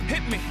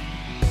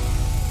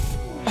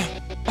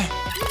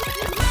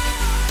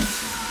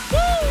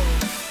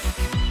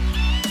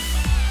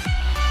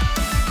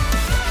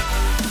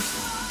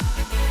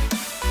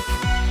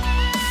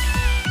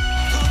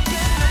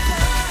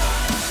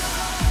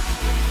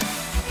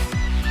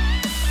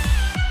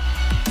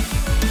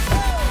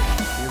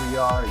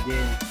are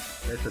again.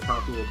 Let's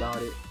talk to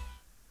about it.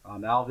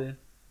 I'm Alvin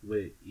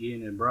with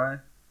Ian and Brian.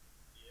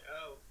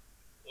 Yo,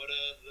 what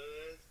up,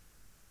 Luz?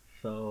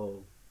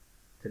 So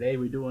today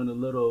we're doing a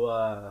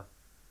little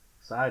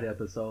side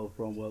episode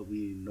from what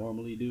we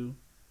normally do.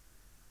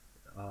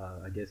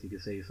 I guess you could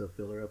say it's a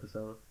filler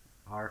episode.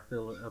 Our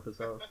filler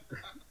episode.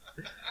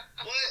 What?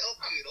 Oh,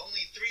 dude,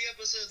 only 3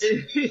 episodes.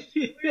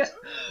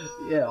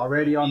 Yeah,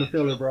 already on the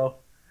filler, bro.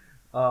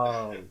 A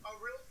real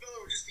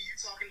filler would just be you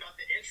talking about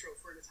the intro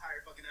for an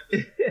entire fucking episode. We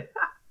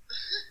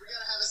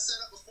gotta have a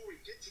setup before we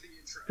get to the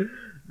intro.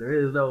 There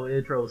is no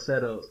intro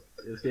setup.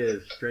 It's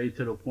just straight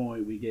to the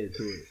point. We get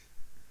to it.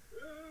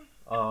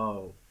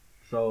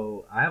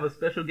 So I have a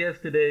special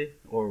guest today,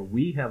 or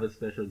we have a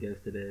special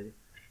guest today.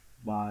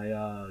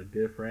 My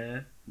good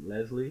friend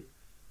Leslie,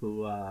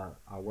 who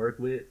I work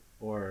with,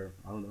 or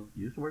I don't know,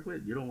 used to work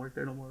with. You don't work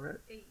there no more, right?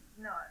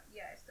 No,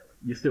 yeah, I still work.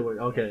 You still work?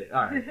 Okay,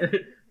 all right.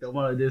 Don't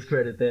want to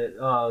discredit that.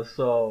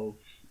 So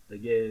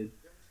again,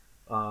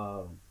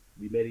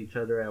 we met each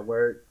other at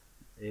work,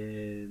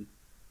 and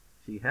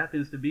she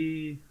happens to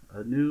be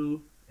a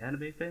new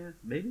anime fan.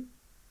 Maybe,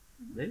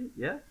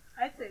 yeah.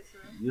 I'd say so.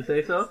 You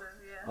say so?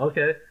 Yeah.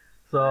 Okay.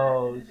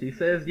 So she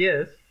says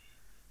yes,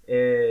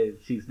 and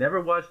she's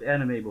never watched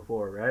anime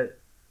before, right?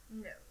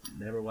 No.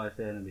 Never watched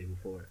anime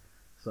before.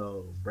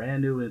 So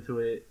brand new into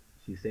it.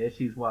 She says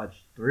she's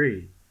watched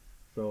 3.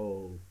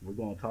 So we're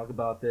going to talk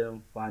about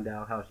them, find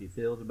out how she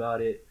feels about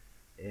it,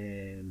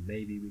 and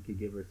maybe we could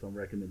give her some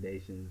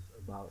recommendations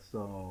about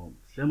some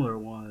similar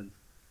ones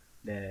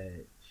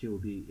that she will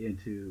be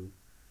into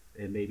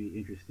and maybe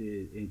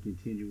interested in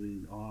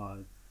continuing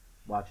on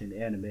watching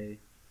anime.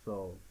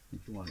 So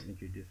if you want to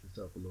introduce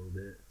yourself a little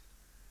bit.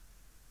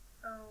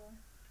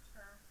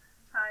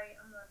 Hi,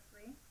 I'm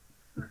Leslie.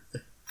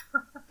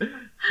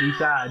 She's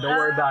shy. Don't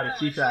worry about it.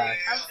 She's shy.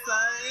 I'm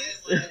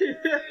sorry.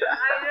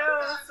 I know,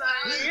 I'm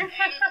sorry.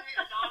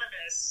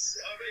 Anonymous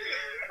over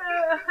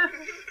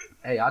here.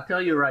 Hey, I'll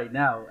tell you right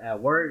now,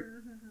 at work,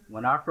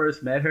 when I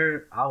first met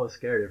her, I was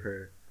scared of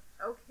her.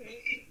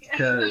 Okay.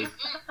 Because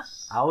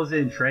I was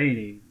in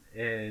training,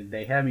 and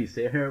they had me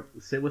sit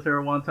with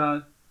her one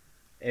time,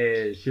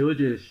 and she was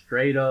just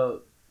straight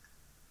up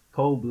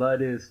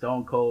cold-blooded,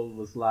 stone cold,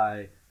 was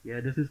like, yeah,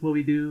 this is what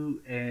we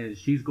do, and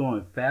she's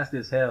going fast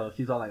as hell.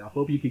 She's all like, I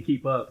hope you can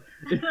keep up.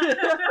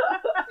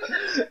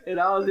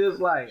 And I was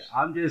just like,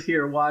 I'm just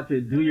here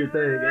watching, do your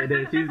thing. And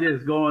then she's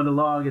just going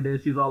along, and then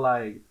she's all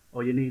like,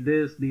 oh, you need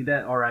this, need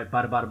that, all right,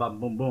 bada bada bada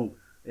boom boom.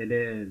 And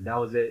then that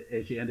was it,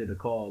 and she ended the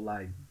call.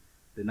 Like,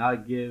 did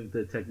not give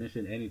the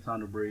technician any time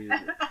to breathe.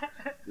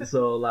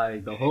 So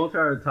like the whole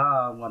entire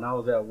time when I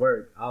was at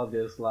work, I was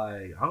just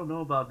like, I don't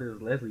know about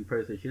this Leslie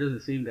person. She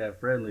doesn't seem that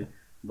friendly,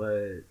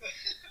 but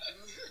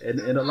in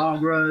the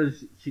long run,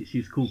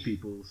 she's cool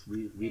people.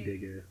 We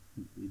dig her.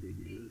 We dig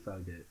her. It's all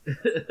good.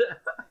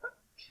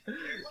 The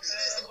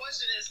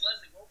question is,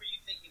 Leslie, what were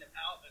you thinking of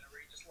Alvin? Or were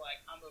you just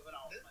like, I'm moving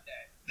on with my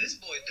day? This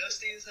boy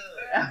dusty as hell.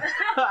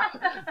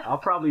 I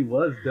probably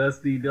was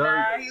dusty, dog.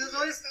 Nah, he was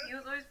always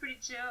pretty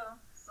chill.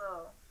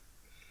 So.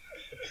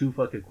 Too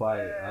fucking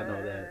quiet. I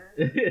know that.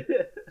 I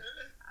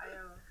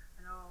know.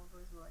 I was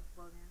always like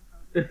bugging.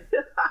 You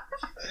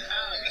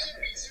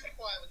should be too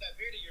quiet with that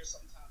beard of yours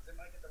sometimes. They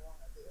might get the wrong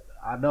idea.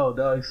 I know,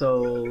 dog.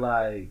 So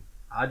like,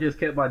 I just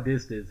kept my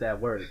distance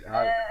at work.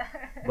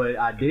 But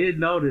I did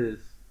notice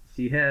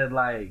she had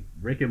like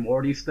Rick and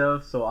Morty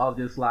stuff, so I was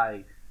just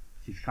like,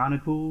 she's kind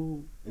of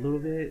cool a little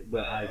bit,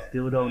 but I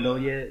still don't know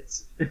yet.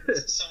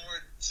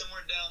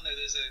 somewhere down there,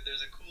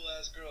 there's a cool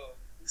ass girl.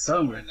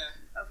 Somewhere.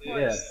 Of course.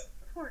 Yeah.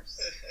 Of course.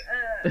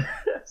 I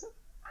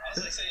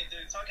was like saying,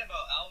 dude, talking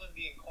about Alvin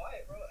being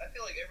quiet, bro. I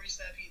feel like every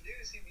snap he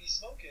does, he be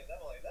smoking.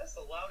 I'm like, that's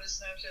the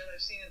loudest Snapchat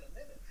I've seen in a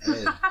minute.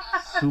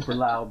 Hey, super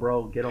loud,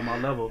 bro. Get on my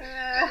level.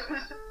 I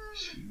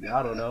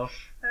don't know.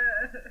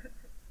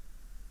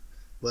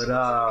 But so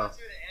what's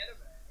your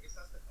anime? I guess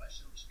that's the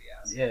question we should be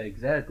asking. yeah,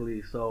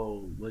 exactly.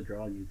 So what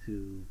drew you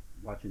to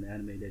watching the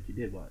anime that you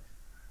did watch?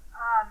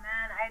 Oh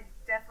man, I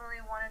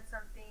definitely wanted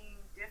something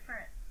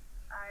different.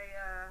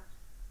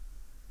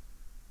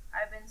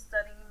 I've been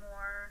studying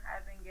more.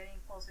 I've been getting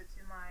closer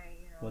to my,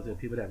 Was it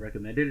people that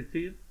recommended it to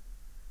you?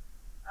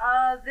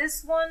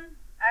 This one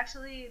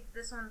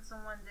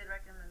someone did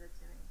recommend it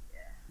to me.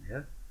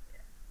 Yeah.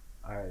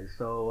 Yeah. All right.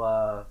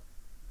 So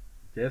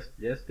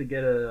just to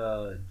get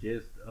a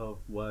gist of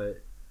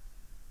what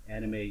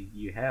anime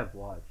you have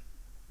watched,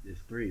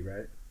 it's 3,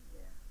 right?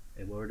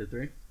 Yeah. And what were the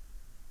 3?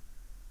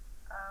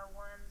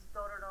 One's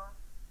Dororo.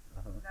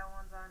 Uh-huh. That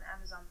one's on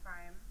Amazon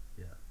Prime.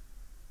 Yeah.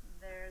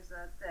 There's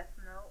a Death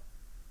Note.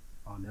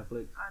 On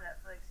Netflix? On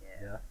Netflix,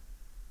 yeah. Yeah.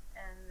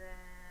 And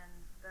then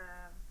the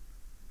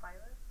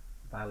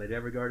Violet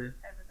Evergarden?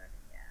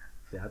 Evergarden,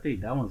 yeah. See, I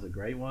think that one's a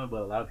great one,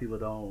 but a lot of people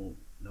don't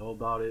know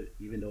about it,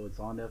 even though it's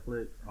on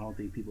Netflix. I don't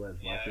think people have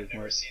watched it I've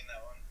never much. seen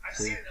that one. I've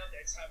seen it up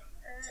there. I just haven't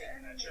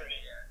taken that journey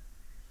yet.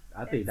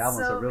 I think that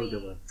one's a real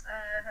good one.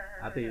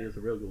 I think it's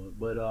a real good one.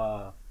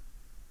 But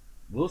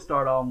we'll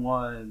start on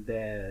one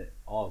that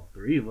all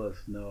 3 of us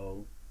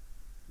know,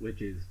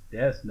 which is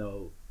Death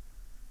Note.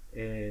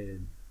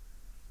 And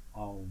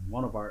on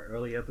one of our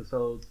early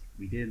episodes,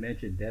 we did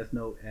mention Death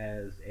Note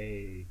as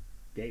a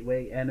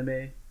gateway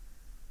anime,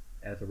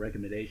 as a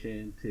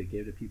recommendation to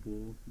give to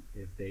people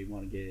if they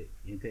want to get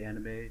into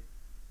anime.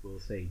 We'll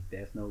say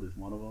Death Note is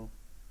one of them.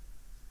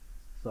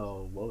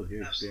 So, what was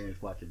your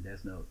experience watching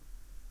Death Note?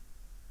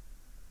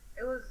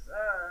 It was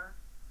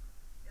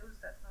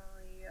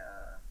definitely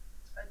a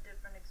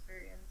different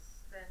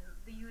experience than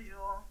the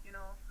usual. You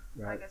know,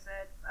 Right. like I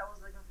said, I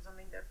was looking for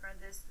something different.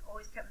 This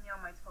always kept me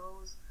on my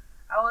toes.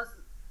 I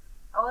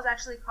was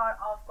actually caught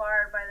off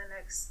guard by the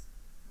next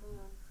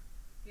move.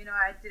 You know,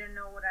 I didn't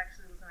know what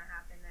actually was gonna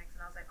happen next,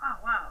 and I was like, oh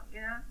wow, you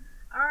know,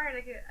 all right,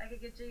 I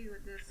could get jiggy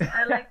with this.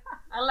 I like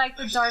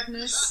the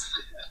darkness.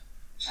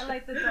 I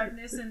like the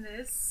darkness in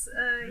this.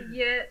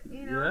 Yet,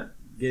 you know. Yeah.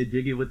 Get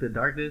jiggy with the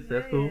darkness.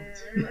 That's cool.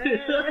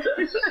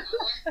 Whose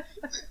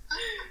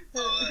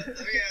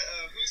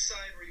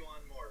side were you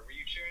on more? Were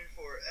you cheering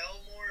for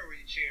L more, or were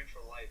you cheering for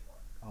Light more?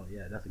 Oh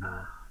yeah, that's a good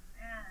one.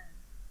 Man.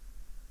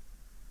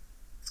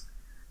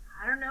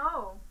 I don't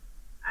know.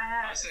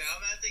 I'm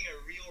asking a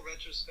real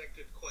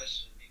retrospective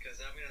question because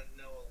I'm gonna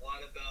know a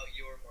lot about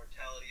your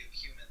mortality of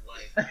human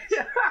life.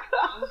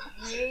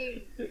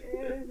 Okay.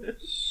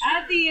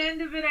 At the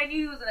end of it, I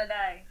knew he was gonna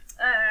die.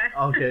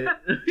 Okay.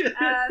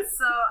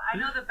 So I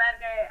know the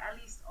bad guy at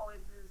least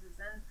always loses,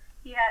 and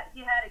he had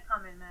it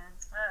coming, man.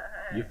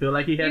 You feel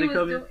like he had it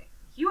coming?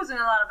 He was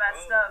doing a lot of bad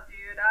stuff,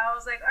 dude. I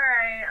was like, all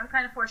right, I'm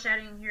kind of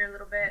foreshadowing here a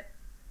little bit.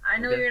 I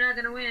know you're not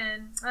gonna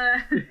win,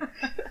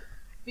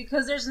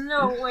 because there's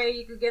no way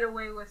you could get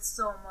away with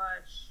so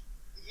much.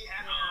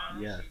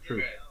 Yeah,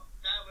 true.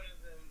 That would have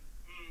been.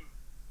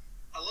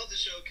 I love the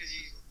show because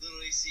you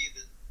literally see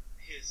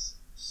his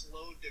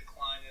slow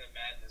decline into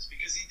madness.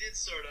 Because he did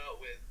start out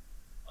with,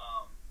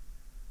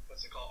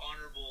 what's it called,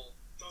 honorable.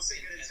 Don't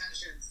say good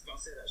intentions. Don't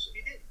say that shit.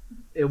 He did.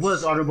 It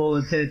was honorable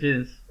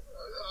intentions.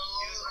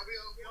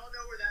 We all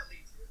know where that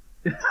leads to.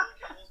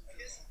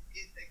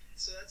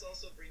 So that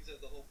also brings up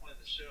the whole point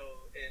of the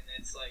show, and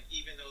it's like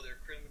even though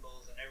they're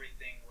criminals and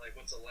everything, like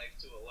what's a life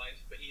to a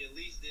life, but he at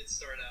least did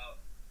start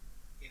out,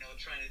 you know,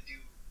 trying to do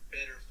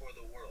better for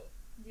the world.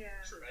 Yeah.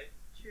 True, right?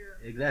 True.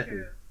 Exactly.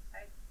 True.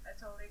 I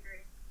totally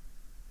agree.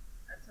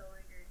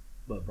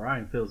 But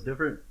Brian feels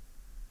different.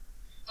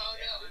 Oh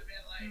no, I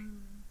mean like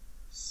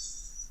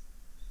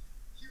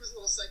he was a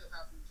little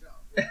psychopath from the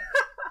jump.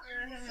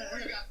 Before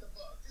he got the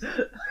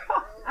book.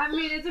 I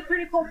mean, it's a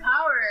pretty cool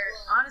power,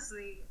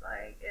 honestly.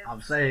 Like,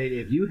 I'm saying,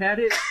 if you had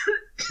it,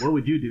 what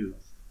would you do?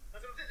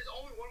 That's what I'm saying. There's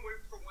only one way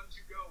for one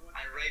to go.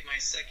 I write my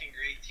second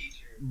grade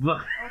teacher. okay.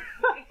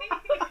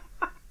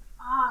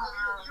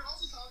 You're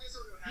also talking to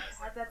someone who has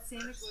had that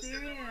same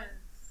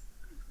experience.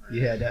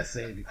 You had that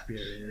same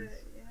experience.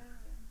 Yeah.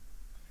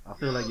 I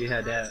feel like you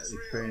had that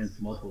experience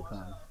multiple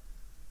times.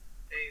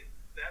 Hey,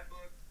 that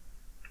book,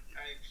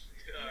 I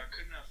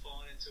couldn't have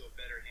fallen into a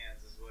better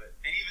hands, is what.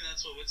 And even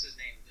that's what's his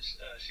name,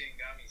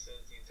 Shinigami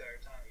says the entire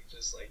time. He's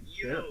just like,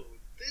 yo,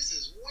 this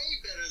is way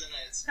better than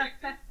I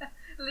expected.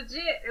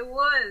 Legit, it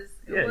was.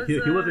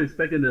 He wasn't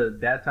expecting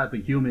that type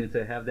of human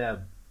to have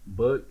that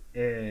book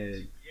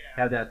and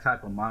have that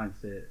type of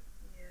mindset.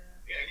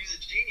 Yeah, he's a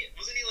genius.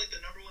 Wasn't he like the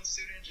 #1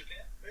 student in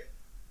Japan,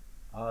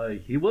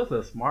 right? He was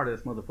the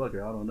smartest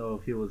motherfucker. I don't know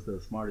if he was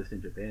the smartest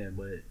in Japan,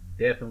 but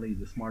definitely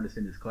the smartest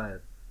in his class.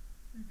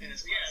 In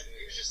his class,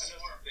 he was just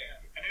smart.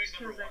 I know he's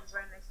He #1. was like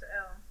right next to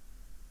L.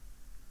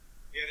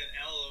 Yeah, then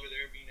L over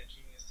there being a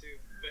genius too.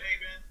 But hey,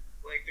 man,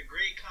 like the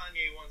great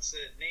Kanye once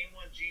said, "Name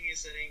one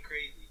genius that ain't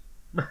crazy."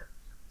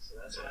 So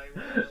that's why I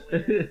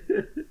went.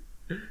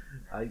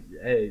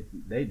 Hey,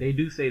 they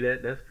do say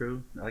that. That's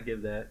true. I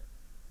give that.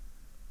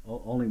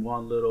 Only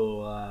one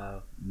little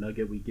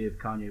nugget we give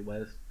Kanye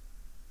West.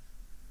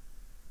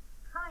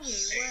 Kanye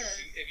West.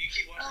 Hey, if you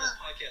keep watching this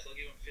podcast, I'll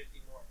give him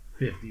 50 more.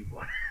 50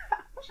 more.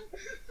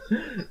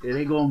 It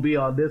ain't gonna be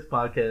on this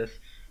podcast.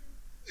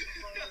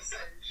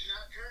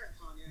 Not current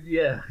Kanye.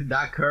 Yeah,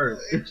 not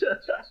current.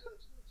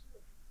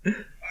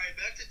 Alright,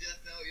 back to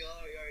Death Note,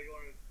 y'all. You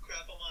want to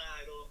crap on my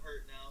idol? I'm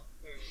hurt now.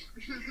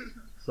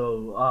 So,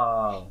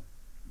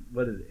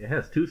 what is it? It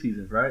has 2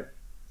 seasons, right?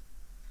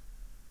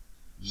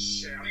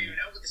 Shit, I don't even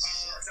know what the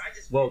season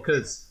was.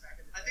 Cause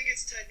I think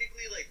it's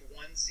technically like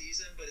 1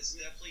 season, but it's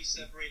definitely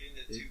separated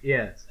into 2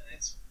 yeah. parts. And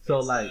it's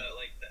like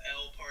the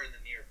L part and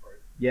the near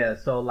part. Yeah,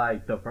 so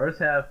like the first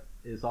half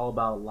is all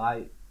about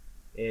Light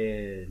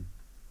and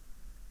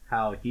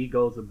how he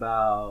goes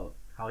about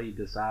how he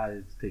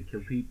decides to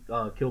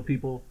kill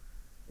people,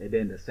 and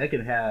then the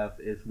second half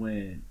is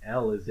when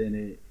L is in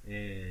it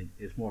and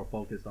it's more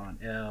focused on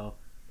L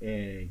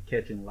and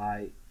catching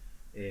Light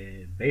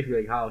and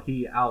basically how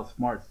he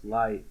outsmarts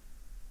Light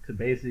to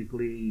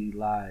basically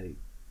like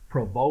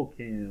provoke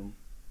him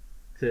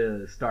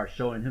to start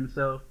showing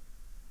himself.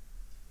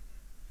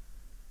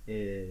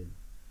 And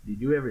did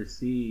you ever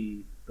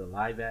see the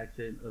live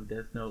action of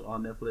Death Note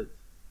on Netflix?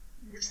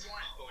 Which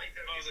one?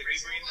 I was like, we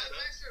bringing that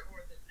up? Or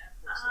the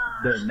Netflix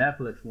one? The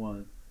Netflix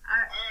one.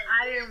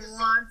 I didn't didn't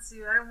want to.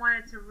 I didn't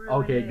want it to ruin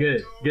Okay, it.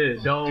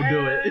 good. Don't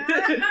do it.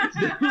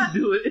 Don't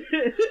do it.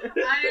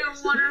 I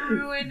didn't want to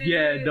ruin it.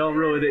 Yeah, don't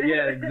ruin it.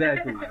 Yeah,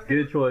 exactly.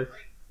 Good choice.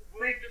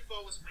 William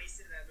Dafoe was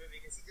wasted in that movie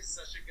because he did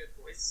such a good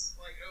voice,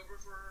 like over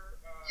for.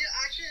 Yeah,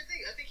 actually,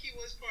 I think he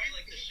was probably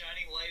like the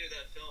shining light of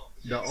that film.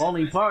 The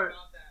only part.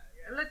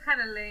 It looked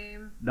kind of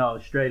lame. No,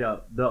 straight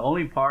up. The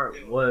only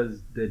part was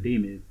the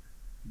demon,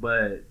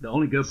 but the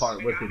only good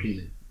part was the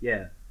demon.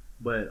 Yeah,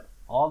 but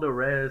all the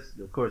rest,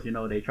 of course, you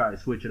know they try to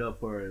switch it up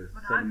for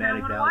But I cinematic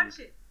don't want to value. watch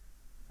it.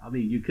 I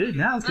mean, you could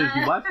now because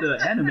you watch the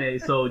anime,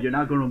 so you're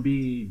not going to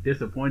be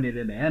disappointed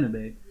in the anime.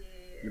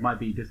 Yeah. You might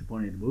be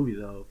disappointed in the movie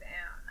though.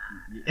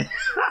 Damn, Yeah.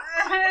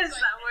 nah. It's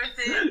not worth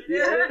it.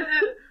 Yeah.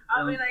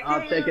 I'll be like,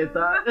 I'll take a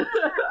thought.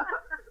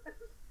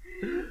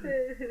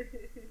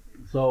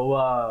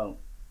 So,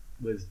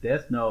 with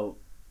Death Note,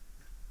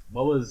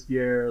 what was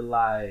your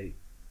like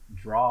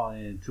draw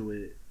into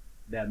it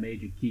that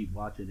made you keep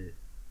watching it?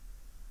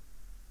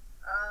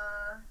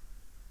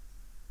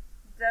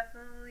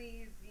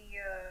 Definitely the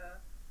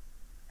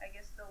I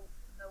guess the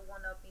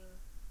one upping.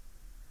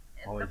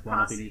 Always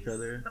one-upping each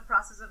other? The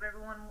process of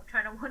everyone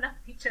trying to one up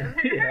each other.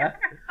 Yeah.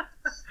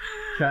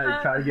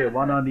 Try to get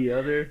one on the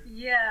other.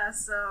 Yeah,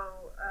 so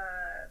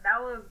that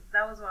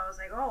was why I was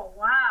like, oh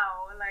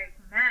wow, like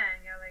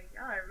man, you're like,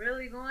 y'all are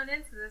really going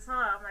into this,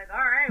 huh? I'm like, all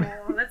right,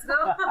 well, let's go.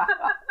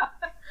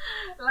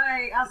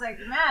 Like I was like,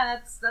 man,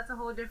 that's a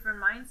whole different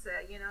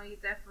mindset. You know, you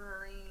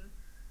definitely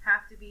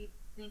have to be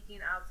thinking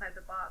outside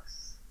the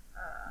box.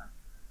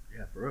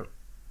 Yeah, for real.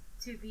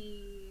 To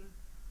be,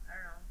 I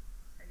don't know.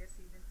 I guess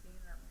even seeing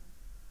that one.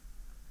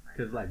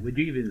 Because like, would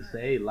you even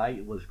say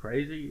Light was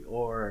crazy,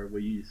 or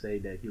would you say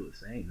that he was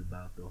sane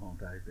about the whole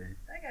entire thing?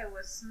 That guy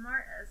was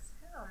smart as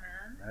hell,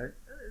 man. Right?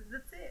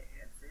 That's it.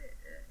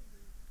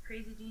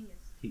 Crazy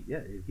genius. He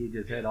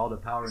just had all the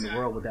power in the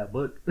world with that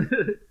book. I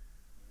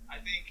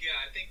think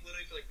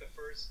literally for like the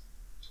first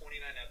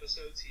 29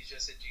 episodes, he's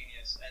just a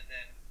genius, and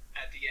then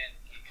at the end,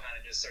 he kind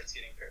of just starts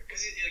getting paranoid.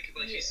 Because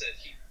like she said,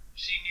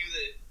 she knew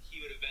that he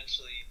would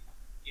eventually,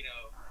 you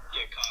know,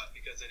 get caught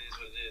because it is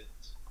what it is.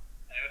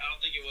 And I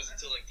don't think it was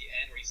until like the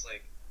end where he's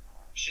like,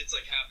 shit's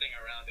like happening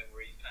around him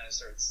where he kind of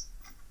starts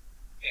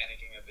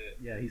panicking a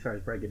bit. Yeah, he starts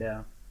breaking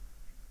down.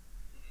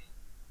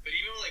 But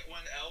even like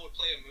when L would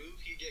play a move,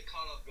 he'd get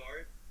caught off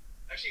guard.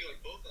 Actually, like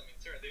both of them in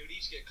turn, they would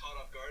each get caught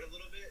off guard a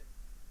little bit,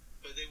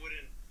 but they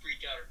wouldn't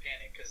freak out or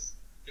panic because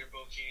they're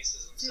both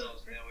geniuses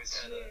themselves, and they always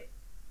had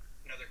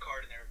another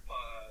card in their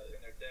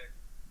deck.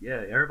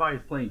 Yeah,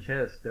 everybody's playing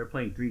chess. They're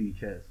playing 3D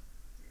chess.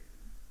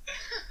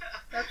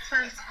 That's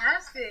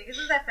fantastic.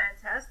 Isn't that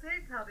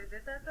fantastic how they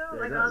did that though?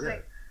 Yeah, like I was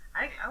like,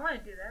 I want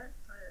to do that.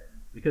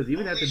 Because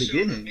even at the Only shows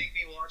beginning, that make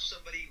me watch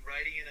somebody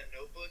writing in a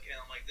notebook, and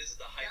I'm like, this is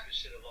the hypest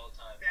shit of all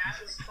time. That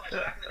was clutch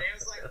back in the day. I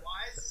was like,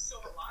 why is this so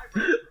alive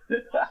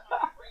right now? Why am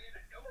I writing in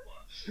a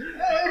notebook?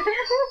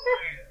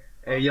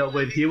 hey yo,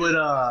 when he would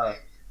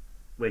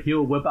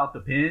whip out the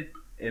pen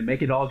and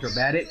make it all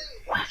dramatic.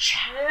 Yeah,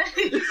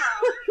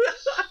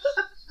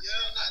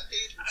 that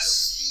page was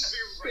so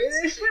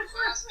writes shit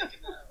class thinking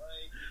that.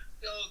 Like,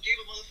 yo, gave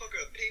a motherfucker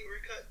a paper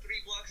cut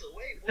 3 blocks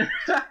away.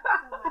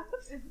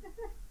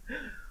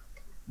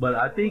 But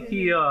I think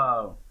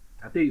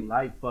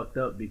Light fucked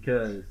up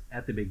because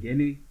at the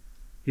beginning,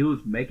 he was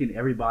making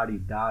everybody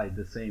die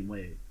the same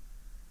way.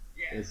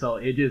 Yeah. And so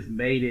it just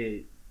made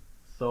it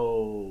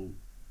so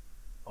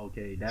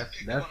okay. That's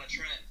on a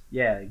trend.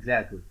 yeah,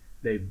 exactly.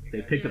 They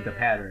picked up the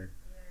pattern.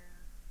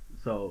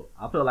 So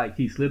I feel like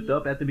he slipped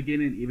up at the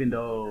beginning, even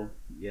though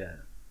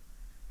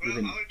But I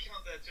would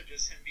count that to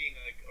just him being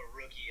like a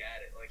rookie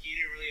at it. Like he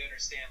didn't really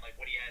understand like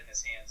what he had in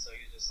his hand, so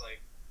he was just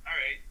like, all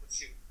right, let's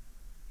see,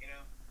 you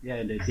know. yeah,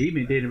 and the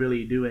demon didn't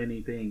really do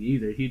anything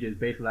either. He just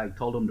basically like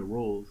told him the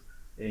rules,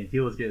 and he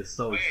was just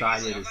so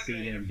excited to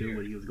see him do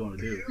what he was going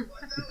to do. You know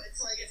what though? It's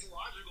like it's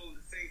logical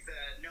to think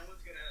that no one's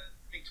gonna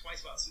think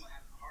twice about someone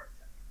having a heart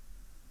attack.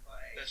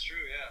 Like That's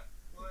true, yeah.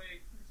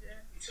 Like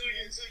until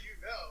you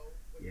know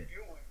what you're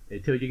doing.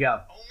 Until you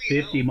got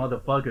 50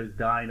 motherfuckers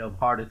dying of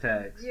heart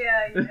attacks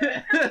Yeah.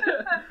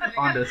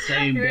 on the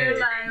same day. You're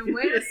like,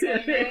 wait a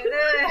second.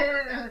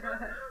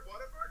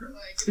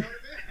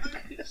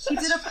 He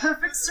did a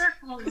perfect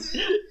circle.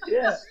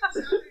 Yeah,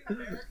 Exactly.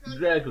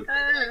 exactly.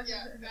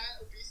 Yeah,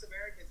 fat, obese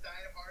Americans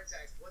dying of heart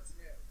attacks. What's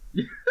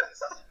new?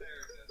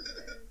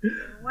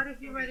 What if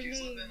he were to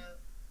name?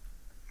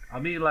 I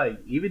mean, like,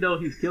 even though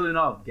he's killing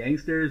off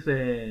gangsters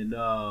and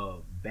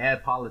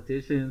bad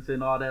politicians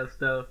and all that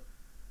stuff,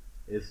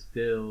 it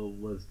still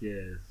was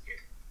just.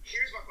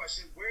 Here's my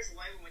question: where's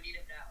Layla when we need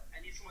him now?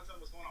 I need someone to tell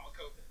me what's going on with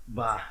COVID.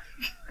 Bah.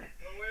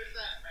 Well, where's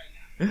that right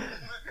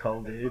now?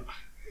 COVID.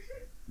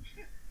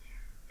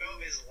 Oh,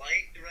 is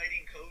Light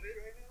writing COVID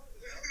right now?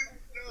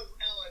 No,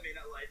 L. I mean,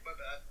 not life. My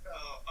bad.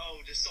 Oh,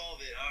 just solve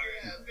it. All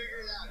right. Yeah,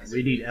 figure it out.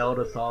 We need L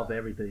to solve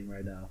everything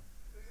right now.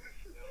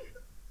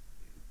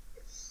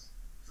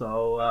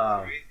 So,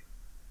 I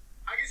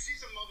can see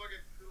some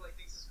motherfucker who like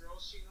thinks this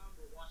girl's cheating on,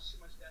 but watched too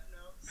much Death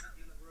Note, sitting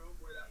in the room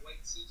where that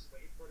white seat's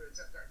waiting for her to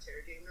start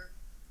interrogating her.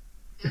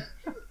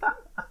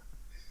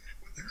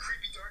 With the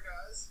creepy dark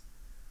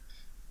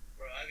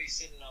be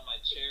sitting on my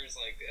chairs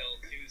like the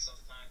L2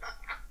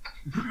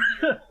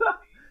 sometimes.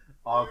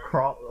 all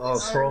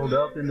curled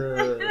up in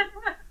the. Wait,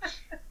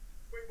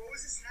 what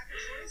was his snack of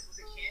choice? Was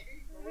it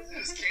candy? What was It it?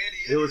 was candy.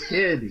 It was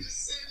candy.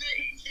 Just sitting there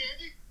eating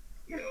candy?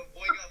 Yo,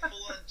 boy got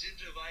full on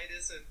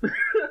gingivitis and.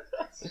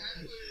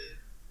 Exactly.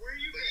 Where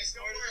you But been? he's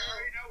Don't smart worry, as I hell.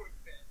 already know where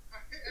you've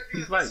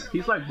been.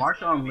 He's like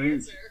Marshawn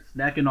Lynch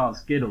snacking on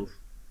Skittles.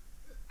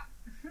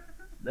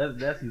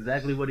 That's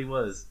exactly what he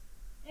was.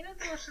 Ain't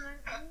nothing wrong with that.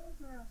 Ain't nothing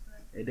wrong with that.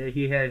 And then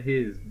he had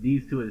his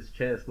knees to his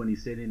chest when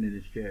he's sitting in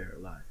his chair.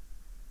 Like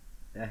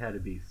that had to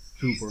be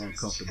super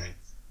uncomfortable. I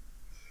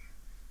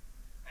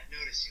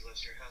noticed you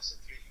left your house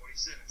at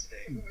 3:47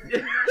 today.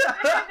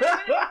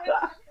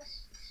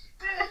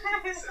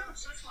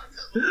 Sounds just like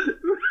that.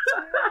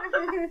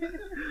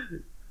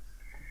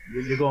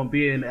 You're gonna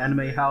be in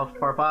Anime House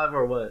Part 5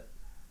 or what?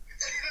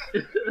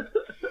 Hey,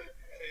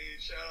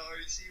 shout out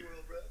RDC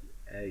World, bro.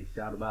 Hey,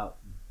 shout them out.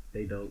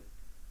 They dope.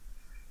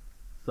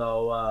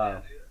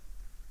 So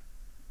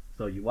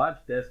so you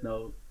watched Death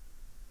Note,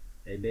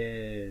 and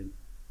then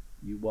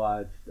you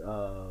watched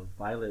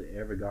Violet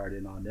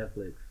Evergarden on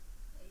Netflix.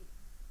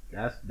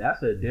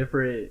 That's a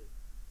different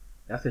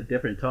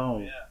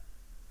tone. Yeah.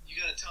 You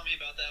gotta tell me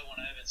about that one.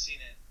 I haven't seen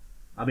it.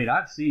 I mean,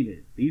 I've seen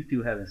it. These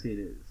two haven't seen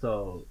it.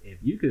 So if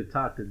you could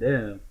talk to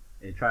them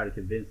and try to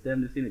convince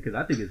them to see it, because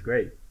I think it's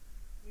great.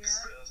 Yeah.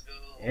 Let's go.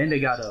 And they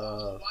got an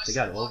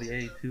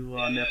OVA too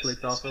on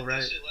Netflix also, spit that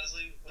right? shit,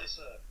 Leslie, what's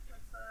up?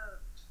 What's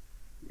up?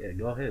 Yeah,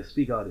 go ahead.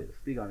 Speak on it.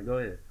 Speak on it. Go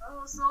ahead.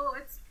 Oh, so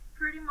it's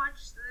pretty much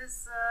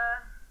this.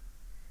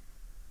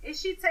 Is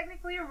she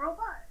technically a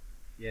robot?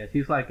 Yeah,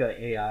 she's like a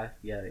AI.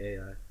 Yeah, AI.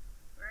 Right.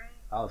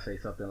 I'll say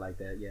something like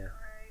that. Yeah.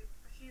 Right.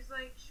 She's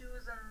like she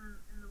was in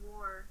the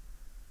war,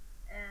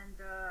 and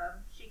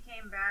she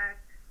came back.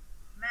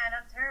 Man,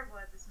 I'm terrible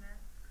at this, man.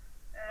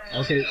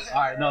 Okay.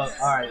 All right. No. All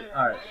right.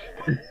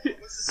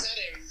 What's the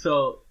setting?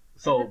 So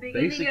in the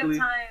beginning basically, of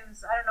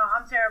times, I don't know.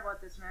 I'm terrible at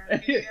this,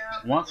 man. You know?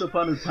 once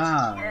upon a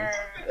time.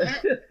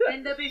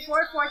 In the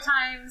before four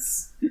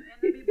times. In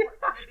the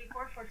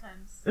before four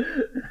times. Oh,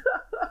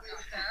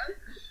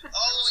 So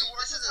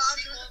this is a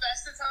sequel of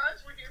Best of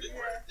Times? We're here for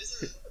Yeah. it. this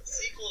is a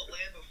sequel of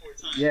Land Before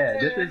Time. Yeah,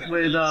 this is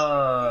when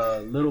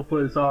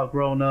Littlefoot's all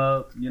grown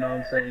up. You know what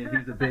I'm saying?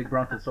 He's a big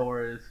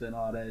brontosaurus and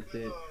all that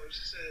shit.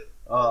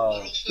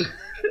 Oh, shit. Are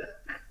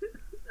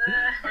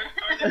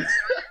there giant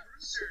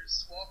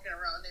roosters walking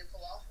around named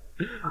Falafel?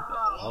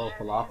 Oh, man.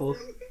 falafels. I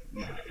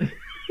was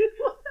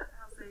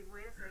like,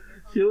 wait a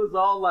second. She was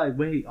all like,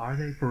 "Wait, are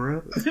they for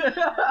real?" Let's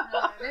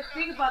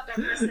think about that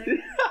for a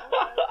second.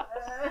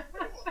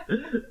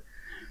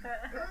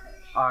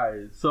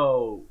 Alright,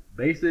 so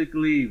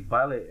basically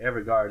Violet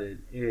Evergarden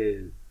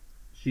is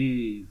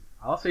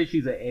I'll say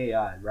she's an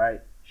AI,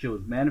 right? She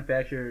was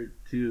manufactured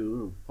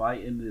to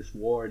fight in this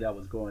war that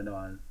was going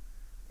on,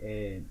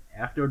 and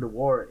after the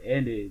war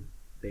ended,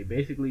 they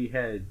basically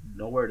had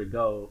nowhere to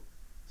go,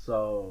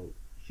 so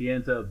she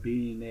ends up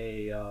being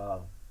a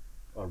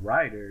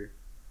writer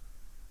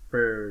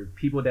for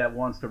people that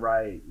wants to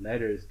write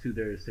letters to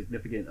their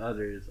significant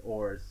others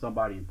or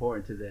somebody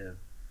important to them.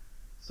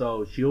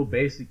 So she'll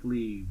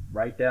basically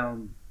write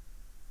down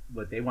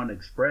what they want to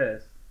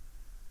express,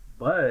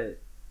 but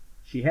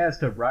she has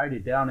to write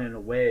it down in a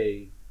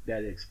way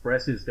that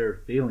expresses their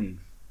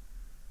feelings.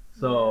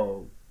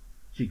 So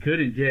she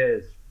couldn't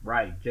just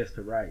write just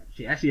to write.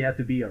 She actually had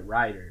to be a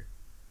writer,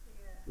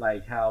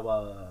 like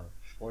how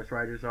sports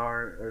writers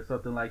are or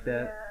something like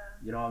that.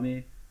 You know what I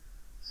mean?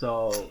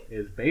 So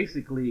it's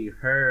basically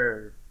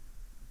her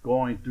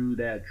going through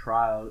that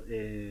trial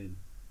and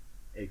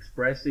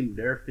expressing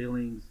their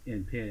feelings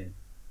in pen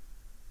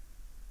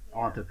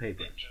onto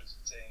paper.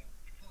 Interesting.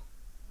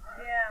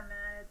 Yeah,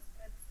 man,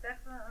 it's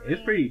definitely.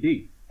 It's pretty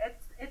deep.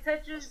 It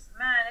touches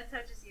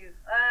you.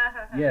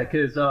 Yeah,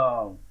 because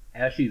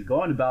as she's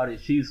going about it,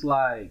 she's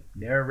like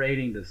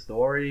narrating the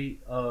story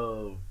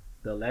of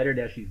the letter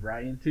that she's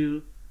writing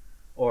to,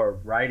 or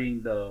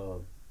writing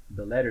the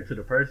letter to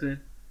the person.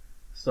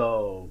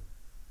 So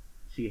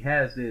she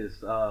has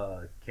this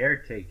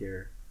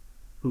caretaker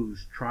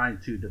who's trying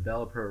to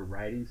develop her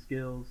writing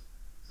skills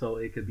so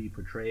it could be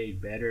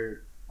portrayed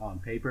better on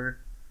paper.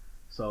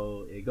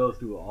 So it goes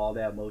through all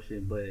that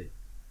motion, but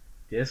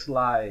just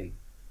like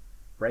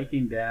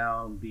breaking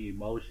down the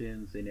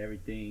emotions and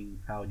everything,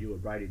 how you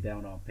would write it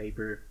down on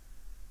paper,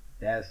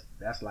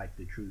 that's like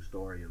the true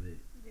story of it.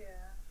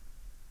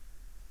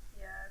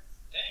 Yeah,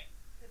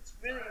 Dang. it's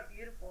really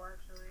beautiful,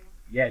 actually.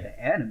 Yeah, the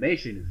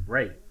animation is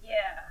great. Yeah,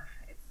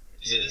 You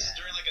said this is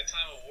during like a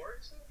time of war or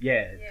something?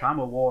 Yeah, Yeah. time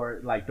of war,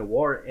 like the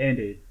war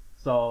ended,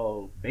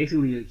 so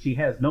basically she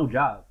has no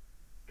job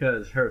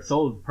because her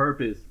sole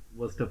purpose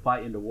was to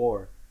fight in the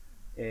war,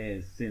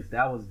 and since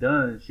that was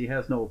done, she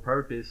has no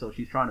purpose, so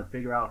she's trying to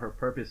figure out her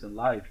purpose in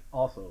life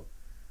also.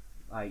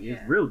 Like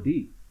it's Yeah. real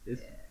deep.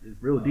 It's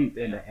real deep,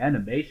 and yeah. the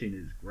animation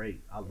is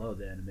great. I love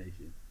the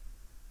animation.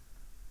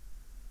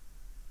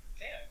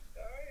 Damn.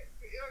 Alright.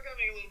 Y'all got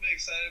me a little bit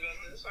excited about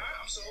this.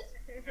 I'm sold.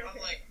 I'm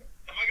like,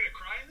 am I gonna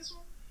cry in this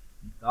one?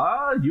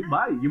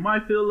 You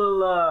might feel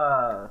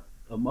a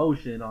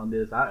emotion on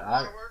this.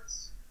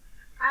 Fireworks.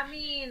 I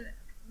mean,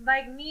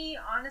 like me,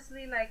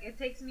 honestly, like it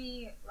takes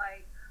me,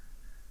 like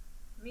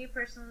me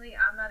personally,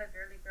 I'm not a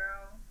girly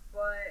girl,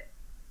 but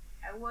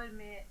I will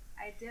admit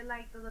I did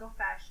like the little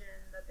fashion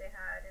that they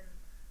had, and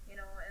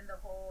in the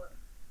whole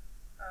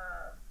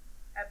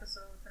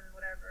episodes and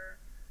whatever.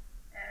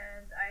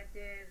 And I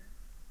did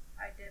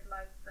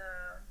like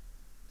the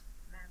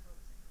man. What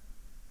was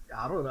it?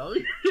 I don't know.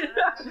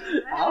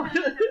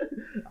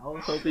 I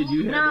was hoping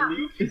you had No. to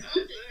leave.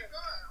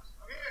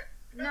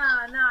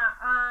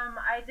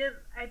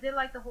 I did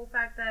like the whole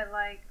fact that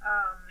like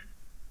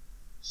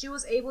she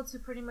was able to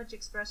pretty much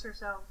express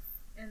herself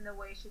in the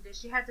way she did.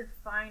 She had to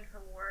find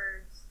her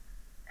words,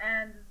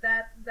 and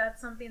that's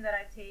something that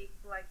I take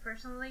like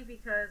personally,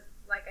 because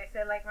like I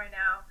said, like right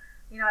now,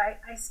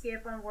 I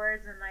skip on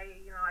words, and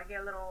I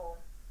get a little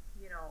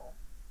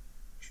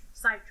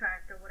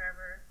sidetracked or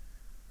whatever.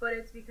 But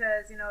it's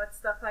because it's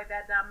stuff like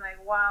that I'm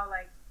like, wow,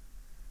 like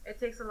it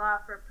takes a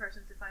lot for a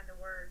person to find the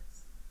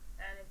words,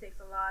 and it takes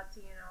a lot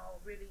to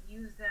really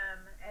use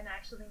them and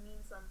actually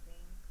mean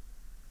something.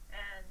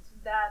 And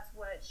that's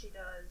what she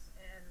does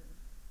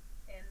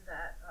in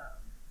that.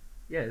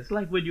 Yeah, it's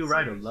like when you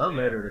write a love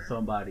letter to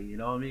somebody. You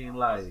know what I mean?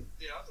 Like,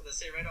 Yeah, I was gonna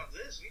say right on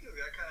this, we just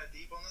got kind of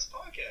deep on this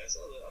podcast.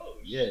 I was like, oh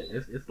yeah,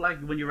 shit. it's like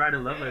when you write a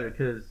love letter,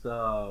 because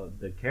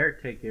the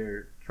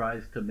caretaker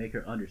tries to make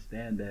her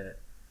understand that,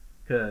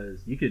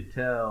 because you could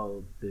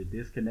tell the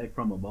disconnect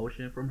from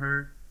emotion from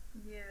her.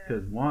 Yeah.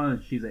 Because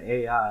one, she's an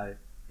AI,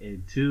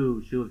 and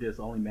two, she was just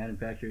only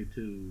manufactured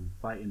to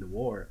fight in the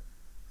war.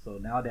 So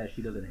now that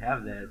she doesn't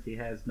have that, she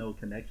has no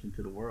connection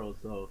to the world.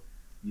 So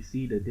you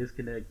see the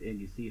disconnect, and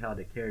you see how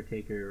the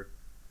caretaker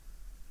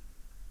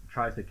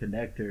tries to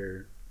connect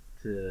her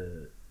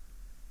to,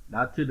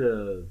 not to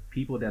the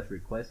people that's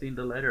requesting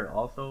the letter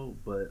also,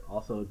 but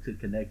also to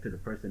connect to the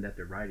person that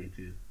they're writing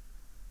to.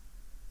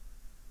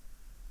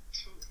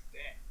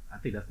 I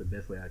think that's the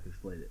best way I can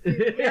explain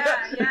it.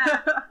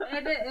 Yeah.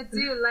 It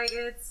do like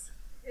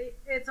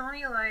it's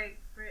only like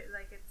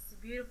it's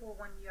beautiful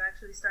when you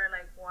actually start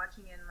like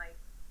watching and like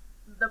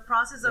the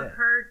process of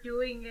her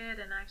doing it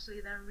and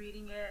actually them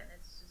reading it, and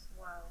it's just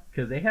wow.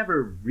 Because they have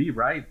her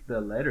rewrite the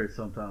letter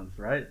sometimes,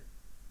 right?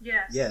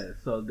 Yes. Yeah,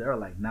 so they're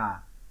like, nah,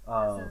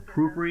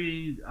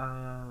 proofread,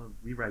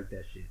 rewrite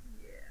that shit.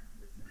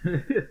 Yeah.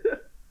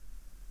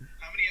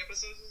 How many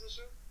episodes is the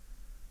show?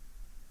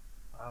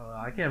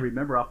 I can't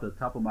remember off the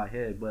top of my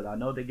head, but I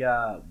know they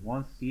got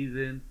one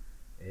season,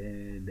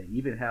 and they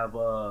even have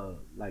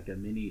like a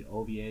mini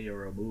OVA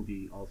or a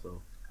movie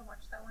also. I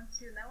watched that one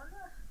too.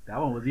 That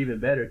one was even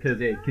better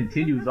because it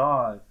continues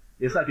on.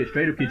 It's like a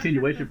straight up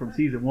continuation from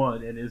season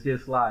one, and it's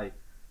just like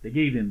they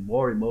get even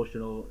more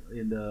emotional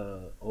in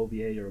the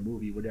OVA or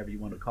movie, whatever you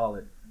want to call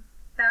it.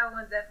 That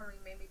one definitely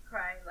made me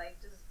cry, like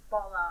just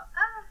fall out.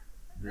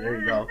 There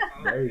you go.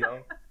 There you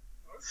go.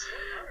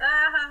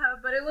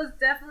 But it was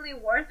definitely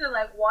worth it.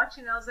 Like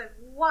watching, I was like,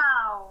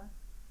 wow.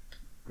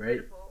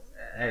 Great. Beautiful.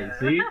 Hey,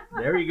 see?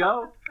 There you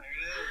go.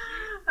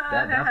 There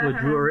it is. That's what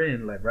drew her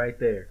in, like right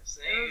there.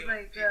 It was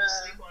like, people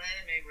sleep on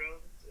anime, bro.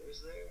 It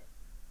was there.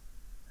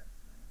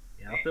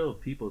 Yeah, I feel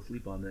people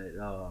sleep on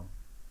that.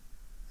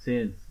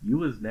 Since you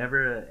was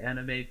never an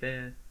anime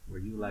fan, were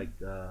you like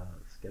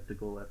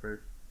skeptical at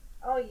first?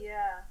 Oh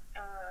yeah.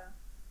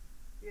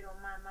 You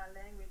don't mind my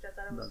language. I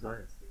thought it was No, go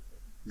fucking ahead. stupid.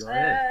 Go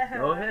ahead.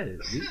 Go ahead.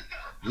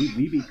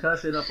 We be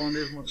cussing up on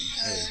this one. I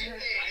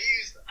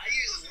use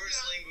the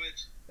worst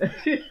language.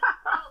 Hey.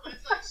 Oh, but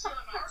it's like shit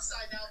on our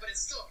side now, but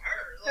it's still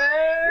her.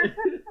 Like,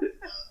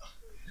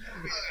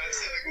 I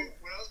said, like,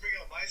 when I was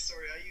bringing up my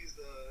story, I used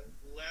the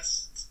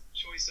less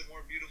choice of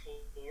more beautiful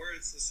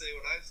words to say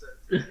what I said.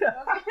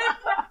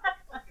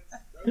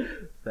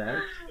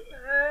 Facts.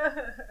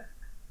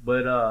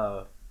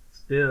 But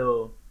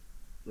still,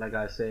 like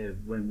I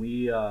said, when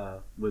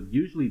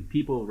usually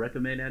people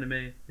recommend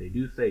anime, they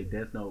do say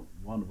Death Note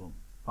one of them,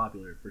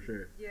 popular for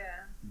sure.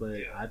 Yeah. But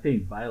Yeah. I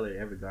think Violet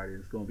Evergarden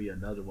is going to be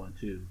another one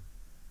too,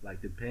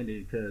 like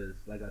depending, because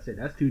like I said,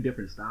 that's two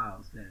different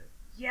styles.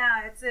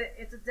 Yeah, it's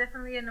a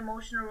definitely an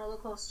emotional roller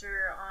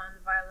coaster on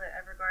Violet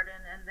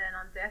Evergarden, and then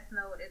on Death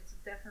Note, it's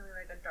definitely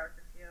like a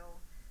darker feel,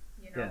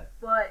 Yeah.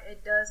 But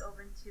it does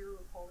open two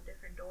whole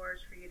different doors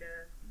for you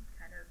to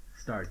kind of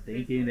Start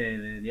thinking,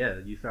 and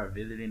then you start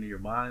visiting in your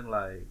mind,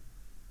 like,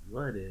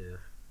 what if?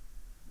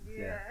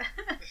 yeah.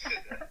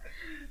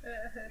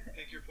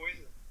 Pick your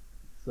poison.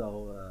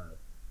 So,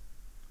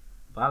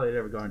 Violet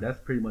Evergarden, that's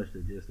pretty much the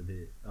gist of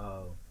it.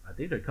 I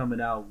think they're coming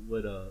out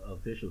with a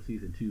official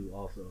season 2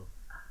 also.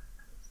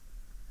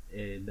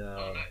 And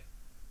Oh, nice.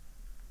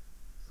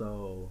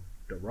 so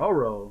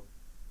Dororo,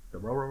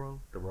 Dororo.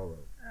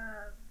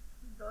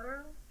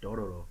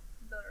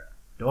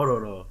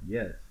 Dororo,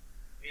 yes.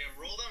 Yeah,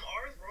 roll them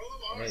R's, roll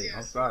them R's. Hey, Yeah,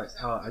 I'm sorry.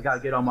 I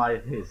gotta get on my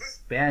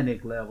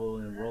Hispanic level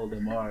and roll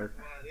them R's.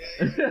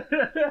 Yeah.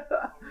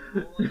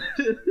 Roll them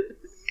R's.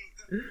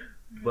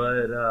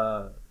 But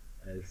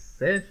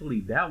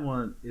essentially, that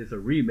one is a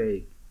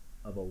remake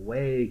of a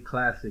way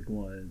classic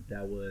one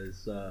that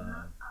was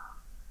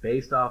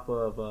based off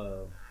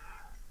of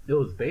It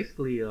was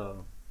basically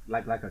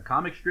like a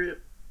comic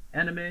strip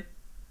anime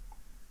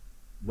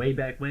way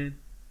back when,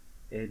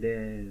 and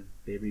then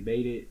they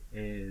remade it,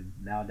 and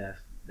now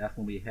that's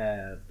when we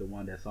have the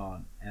one that's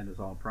on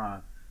Amazon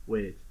Prime,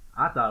 which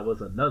I thought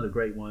was another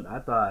great one. I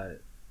thought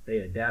they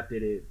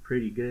adapted it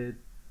pretty good,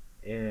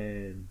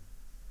 and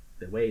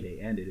the way they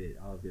ended it,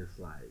 I was just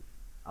like,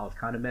 I was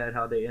kind of mad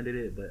how they ended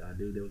it, but I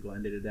knew they were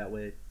going to end it that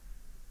way,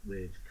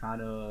 which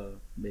kind of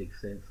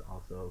makes sense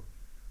also.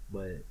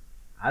 But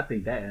I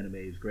think that anime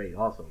is great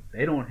also.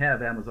 They don't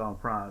have Amazon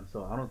Prime,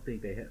 so I don't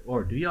think they have,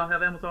 or do y'all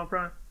have Amazon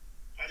Prime?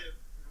 I do.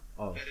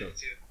 Oh, I so, do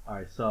too. all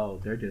right,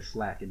 so they're just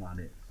slacking on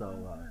it.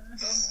 So,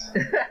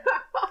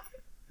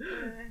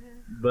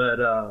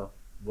 but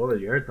what were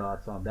your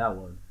thoughts on that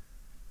one?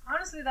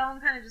 Honestly, that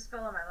one kind of just fell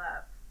on my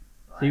lap.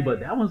 See, but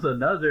that was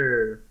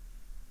another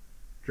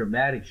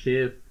dramatic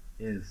shift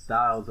in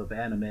styles of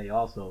anime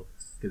also,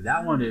 because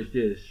that one is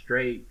just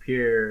straight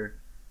pure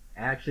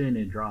action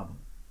and drama.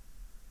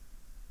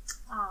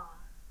 Oh.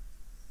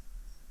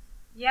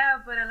 Yeah,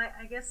 but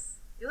I guess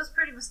it was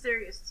pretty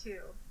mysterious too.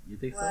 You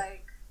think so?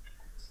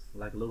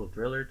 Like a little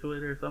thriller to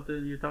it or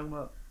something you're talking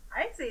about?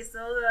 I'd say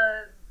so.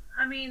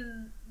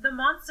 The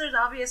monsters,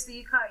 obviously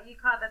you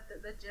caught that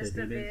the gist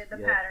of it, the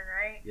pattern,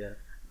 right? Yeah.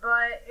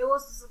 But it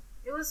was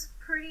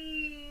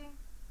pretty,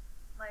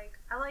 like,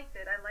 I liked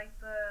it. I liked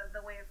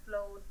the way it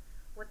flowed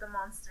with the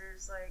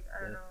monsters. Like,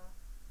 I don't know.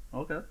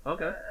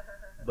 Okay.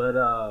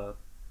 But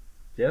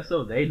just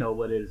so they know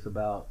what it's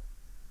about,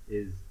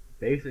 is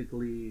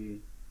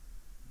basically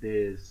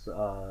this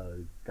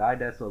guy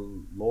that's a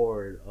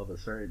lord of a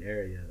certain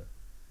area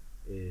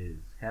is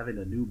having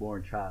a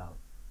newborn child,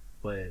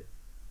 but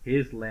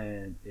his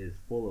land is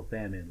full of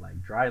famine,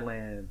 like dry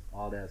lands,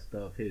 all that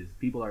stuff. His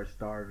people are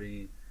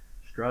starving,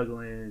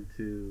 struggling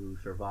to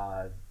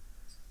survive.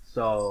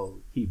 So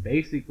he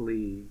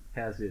basically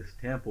has this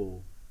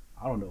temple,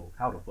 I don't know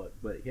how the fuck,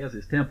 but he has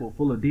this temple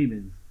full of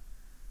demons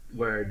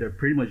where they're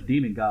pretty much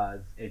demon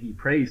gods, and he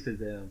prays to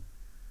them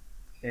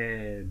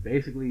and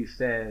basically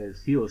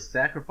says he will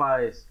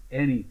sacrifice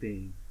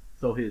anything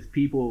so his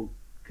people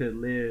could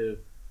live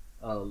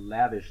a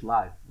lavish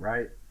life,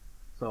 right?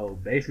 So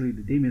basically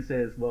the demon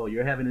says, well,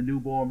 you're having a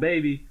newborn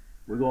baby,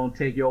 we're going to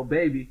take your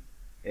baby,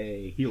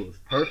 and he was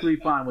perfectly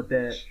fine with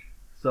that.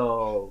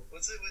 So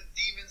what's it with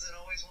demons and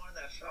always wanting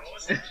that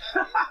firstborn?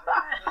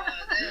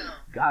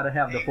 Gotta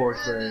have the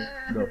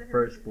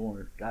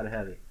firstborn, gotta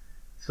have it.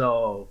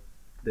 So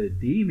the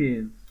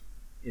demons,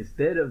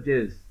 instead of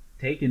just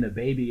taking the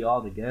baby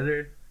all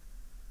together,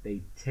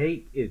 they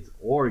take its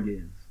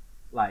organs,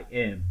 like,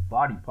 and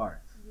body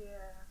parts. Yeah.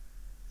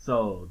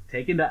 So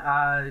taking the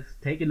eyes,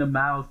 taking the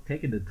mouth,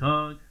 taking the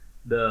tongue,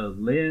 the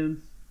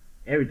limbs,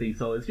 everything.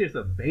 So it's just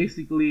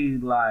basically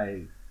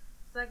like,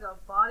 it's like a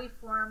body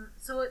form.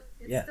 So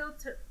it's still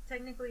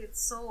technically its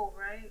soul,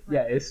 right? Like,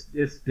 yeah, it's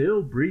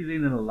still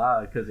breathing and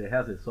alive because it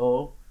has its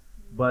soul,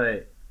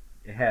 but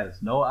it has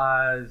no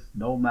eyes,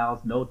 no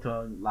mouth, no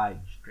tongue, like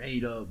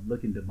straight up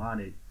looking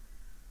demonic.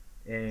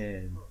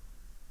 And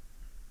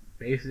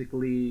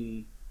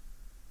basically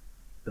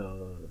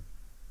the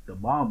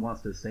mom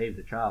wants to save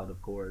the child, of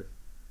course,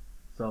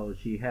 so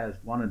she has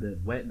one of the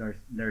wet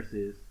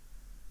nurses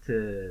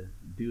to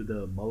do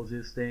the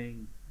Moses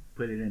thing,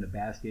 put it in a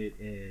basket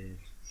and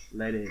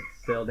let it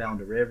sail down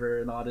the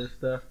river and all this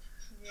stuff.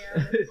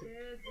 Yeah, that's it,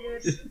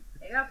 dude.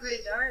 It got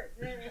pretty dark.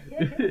 Is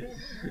all within the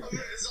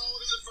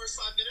first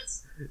 5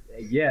 minutes?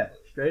 Yeah,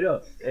 straight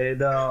up.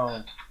 And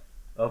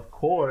of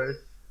course,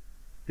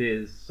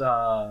 this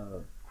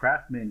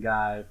craftsman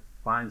guy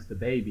finds the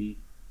baby,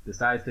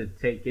 decides to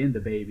take in the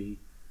baby.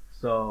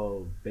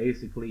 So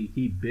basically,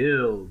 he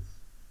builds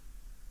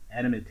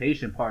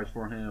animation parts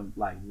for him,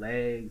 like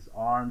legs,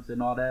 arms,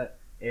 and all that,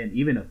 and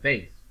even a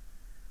face.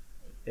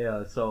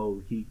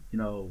 So he,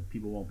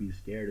 people won't be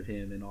scared of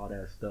him and all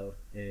that stuff.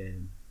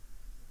 And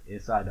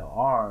inside the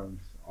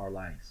arms are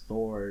like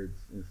swords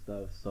and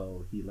stuff.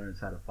 So he learns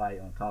how to fight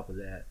on top of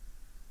that,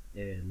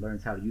 and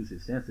learns how to use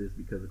his senses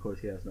because, of course,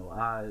 he has no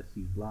eyes.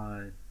 He's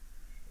blind,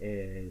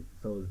 and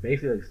so it's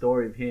basically a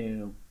story of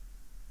him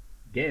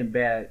getting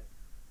back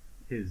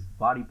his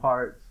body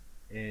parts,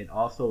 and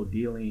also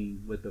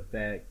dealing with the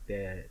fact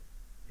that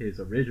his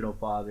original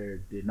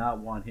father did not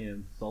want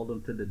him, sold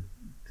him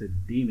to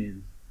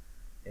demons,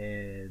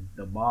 and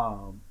the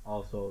mom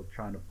also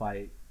trying to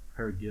fight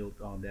her guilt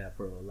on that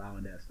for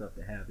allowing that stuff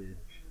to happen.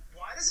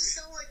 Why does it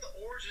sound like the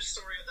origin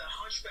story of that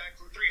hunchback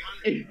from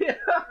 300?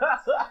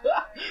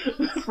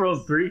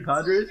 From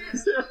 300?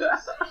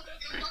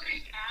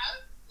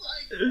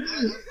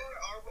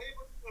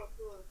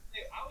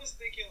 I was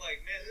thinking,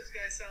 like, man, this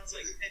guy sounds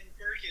like Ed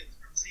Perkins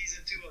from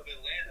season 2 of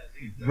Atlanta,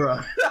 dude. Bro.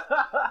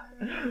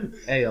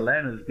 Hey,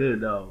 Atlanta's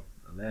good, though.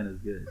 Atlanta's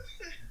good.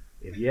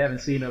 If you haven't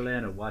seen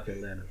Atlanta, watch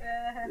Atlanta.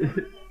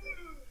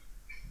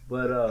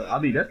 But, I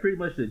mean, that's pretty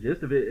much the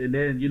gist of it. And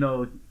then,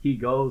 he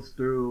goes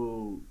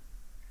through,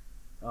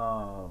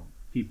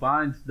 he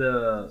finds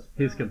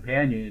his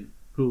companion,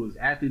 who's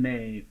actually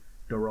named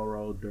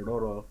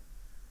Dororo.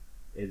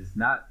 It's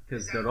not,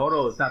 because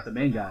Dororo is not the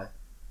main guy.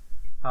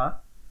 Huh?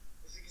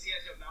 Is it because he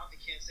has no mouth?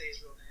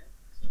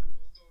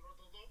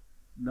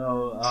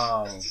 No,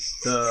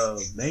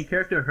 the main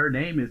character, her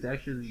name is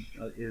actually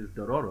is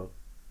Dororo.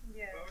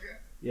 Yeah. Okay.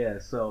 Yeah,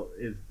 so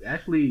it's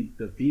actually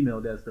the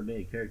female that's the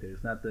main character.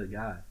 It's not the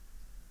guy,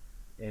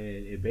 and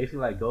it basically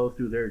like goes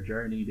through their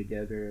journey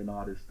together and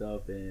all this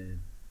stuff, and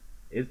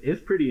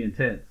it's pretty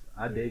intense.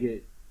 I dig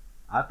it.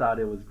 I thought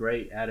it was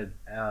great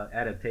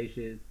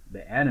adaptation.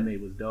 The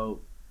anime was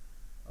dope.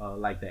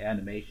 Like the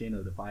animation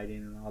of the fighting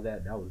and all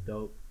that was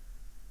dope,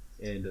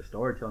 and the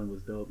storytelling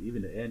was dope.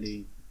 Even the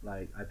ending,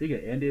 like I think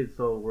it ended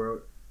so where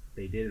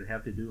they didn't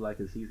have to do like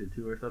a season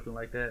 2 or something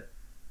like that,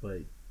 but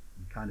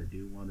you kind of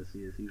do want to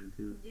see a season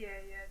 2. Yeah,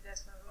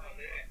 definitely.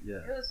 Yeah,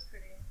 It was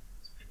pretty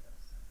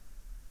awesome.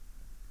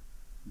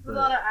 There's but, a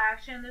lot of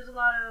action. There's a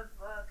lot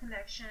of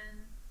connection.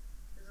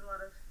 There's a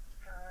lot of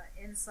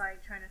insight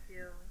trying to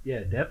feel.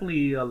 yeah,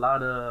 definitely a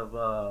lot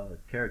of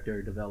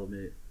character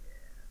development,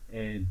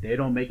 and they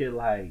don't make it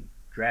like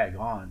drag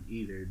on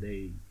either.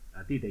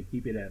 I think they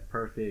keep it at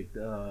perfect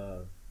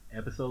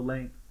episode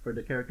length for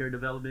the character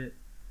development,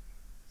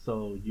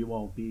 so you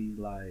won't be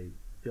like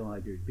feeling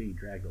like you're being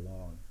dragged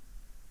along.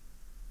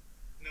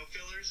 No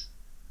fillers.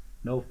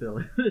 No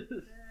fillers.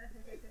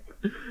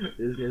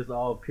 It's just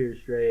all pure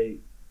straight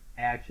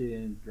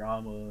action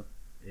drama,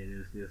 and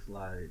it's just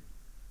like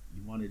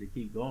you wanted to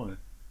keep going.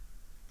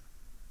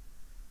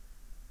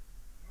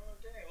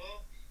 Okay,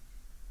 well,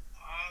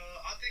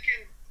 I'm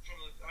thinking from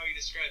how you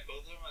described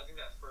both of them, I think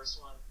that first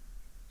one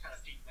kind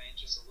of piqued my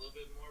interest a little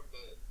bit more,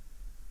 but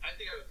I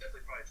think I would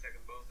definitely probably check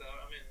them both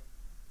out.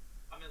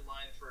 I'm in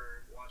line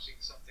for watching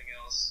something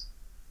else.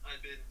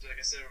 I've been, like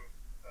I said,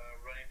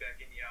 running back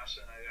Inuyasha,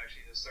 and I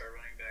actually just started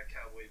running back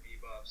Cowboy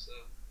Bebop. So,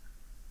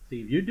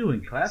 See, if you're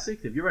doing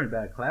classics, if you're running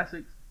back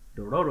classics,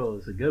 Dororo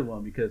is a good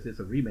one because it's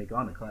a remake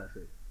on a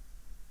classic.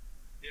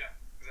 yeah,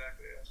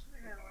 exactly. Yeah.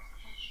 I gotta watch the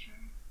classic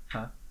one.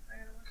 Huh? I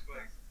gotta watch the But-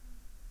 classic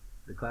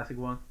one. The classic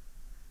one.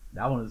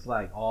 That one is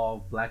like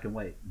all black and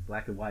white,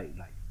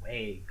 like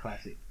way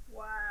classic.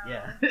 Wow.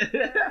 Yeah.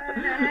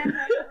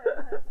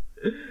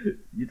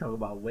 You talk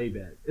about way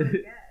back, Oh my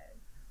God.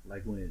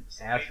 like when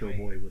So Astro wait.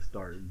 Boy was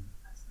starting.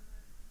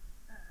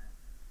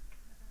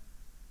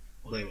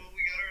 Well, But-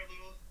 we got our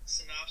little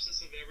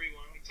synopsis of every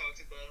one. We talked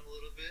about them a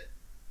little bit.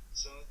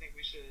 So I think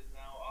we should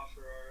now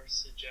offer our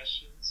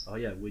suggestions. Oh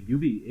yeah, would you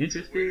be So where to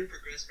interested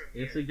progress from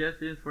in here.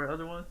 suggestions for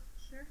other ones?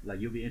 Sure.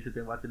 Like you'll be interested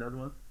in watching other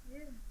ones?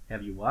 Yeah.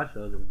 Have you watched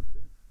the other ones?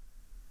 Then?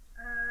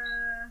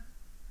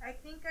 I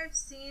think I've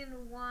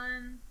seen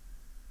one.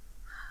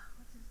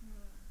 What's his name?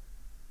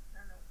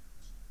 I don't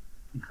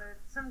know. But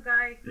some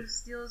guy who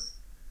steals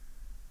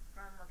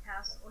from a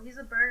castle. Well, he's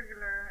a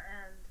burglar,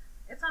 and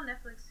it's on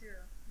Netflix too.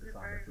 He's It's a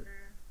on Netflix.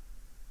 burglar,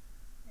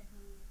 and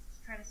he's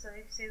trying to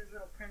save his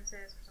little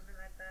princess or something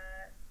like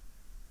that.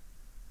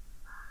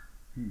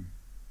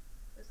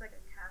 It's like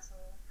a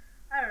castle.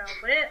 I don't know,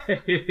 but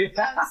it.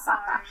 I'm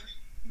sorry.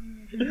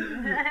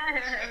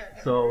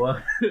 So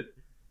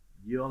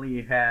you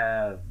only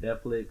have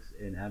Netflix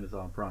and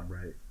Amazon Prime,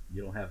 right?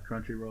 You don't have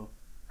Crunchyroll?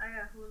 I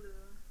got Hulu.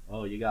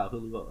 Oh, you got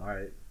Hulu. All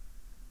right,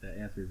 that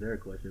answers their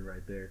question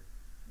right there.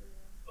 Yeah.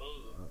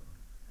 Oh, Uh,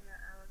 I got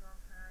Amazon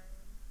Prime.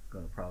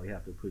 gonna probably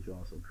have to put you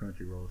on some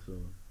Crunchyroll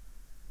soon.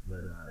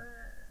 But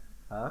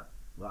huh?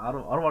 Well, I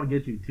don't want to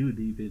get you too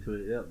deep into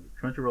it. Yep.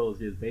 Crunchyroll is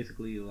just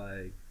basically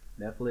like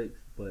Netflix,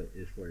 but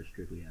it's for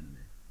strictly anime.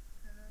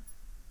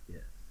 Yeah,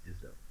 it's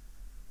dope.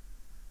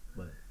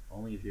 But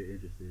only if you're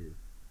interested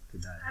to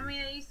dive. I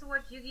mean, I used to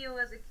watch Yu-Gi-Oh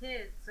as a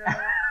kid, so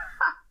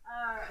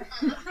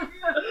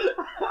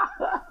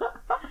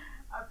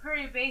I'm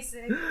pretty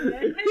basic.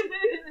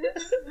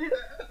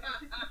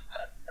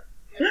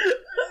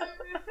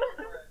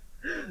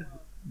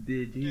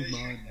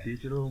 Digimon,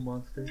 digital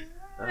monster.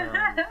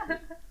 Like,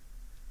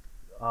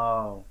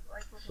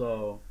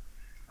 So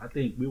I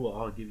think we will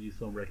all give you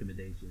some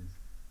recommendations.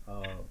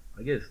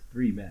 I guess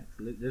 3 max.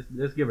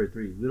 Let's give her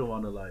 3. We don't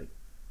want to like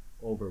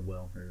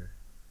overwhelm her,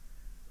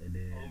 and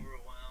then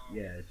overwhelmed.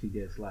 yeah, she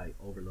gets like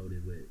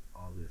overloaded with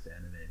all this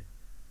anime.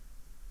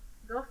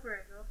 go for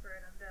it.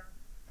 I'm down.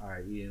 All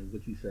right, Ian,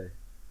 what you say?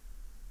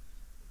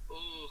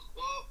 Ooh,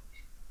 well,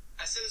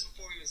 I said this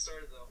before we even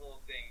started the whole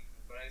thing,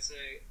 but I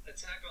say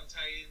Attack on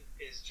Titan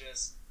is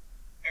just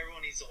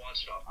everyone needs to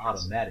watch it off.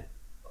 Automatic.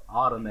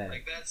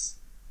 Like that's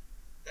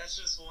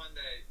just one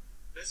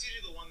that's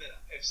usually the one that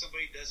if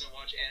somebody doesn't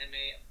watch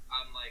anime,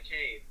 I'm like,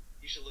 hey,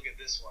 you should look at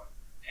this one.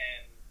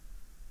 And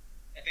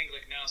I think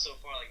like now so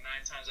far, like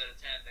 9 times out of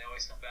 10, they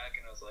always come back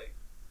and I was like,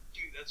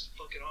 dude, that's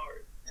fucking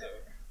hard. So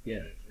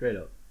Yeah, straight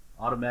up.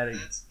 Automatic.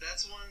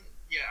 that's one.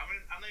 Yeah, I'm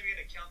not even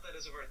gonna count that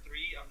as of our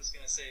 3. I'm just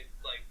gonna say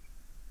like,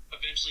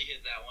 eventually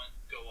hit that one.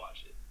 Go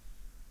watch it.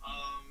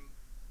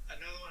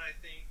 Another one I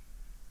think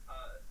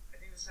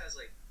this has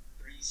like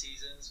 3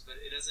 seasons, but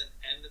it doesn't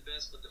end the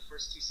best. But the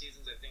first 2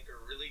 seasons I think are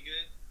really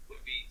good.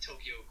 Would be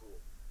Tokyo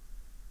Ghoul.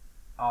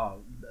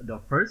 Oh,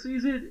 the first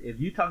season? If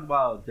you talk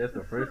about just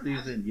the first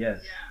season, yes.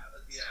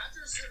 Yeah.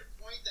 After a certain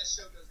point, that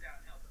show goes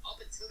downhill. But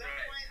up until that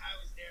Right. point, I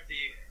was there for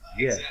it.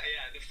 Yeah.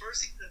 Yeah. The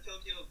first season of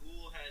Tokyo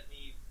Ghoul had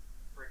me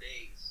for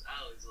days.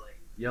 I was like,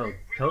 Yo,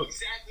 We know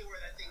exactly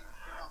where that thing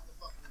went off the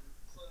fucking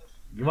cliff.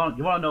 You want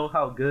to know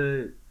how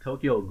good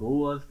Tokyo Ghoul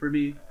was for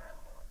me?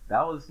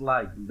 That was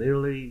like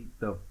literally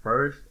the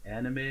first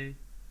anime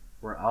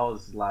where I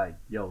was like,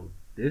 yo,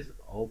 this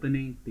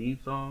opening theme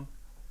song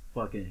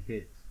fucking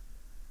hits.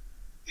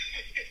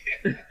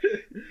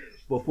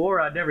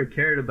 Before, I never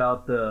cared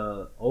about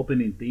the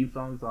opening theme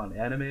songs on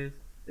animes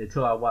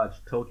until I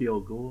watched Tokyo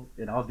Ghoul,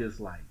 and I was just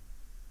like,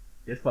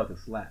 this fucking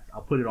slaps. I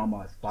put it on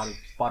my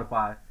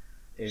Spotify,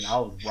 and I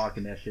was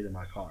rocking that shit in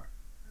my car.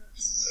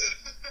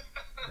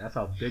 That's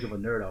how big of a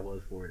nerd I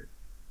was for it.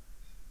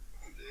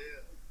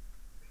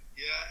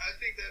 Yeah, I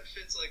think that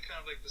fits like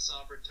kind of like the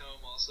somber tone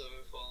also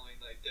following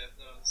like Death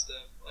Note and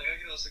stuff. Like I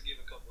could also give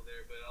a couple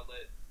there, but I'll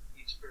let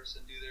each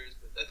person do theirs.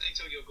 But I think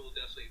Tokyo Ghoul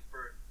definitely,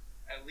 for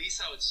at least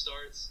how it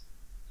starts,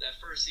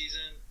 that first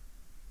season,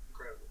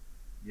 incredible.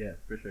 Yeah,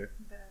 for sure.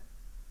 But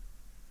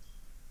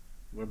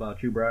What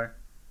about you, Brian?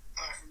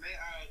 For me,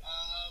 alright.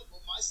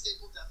 Well, my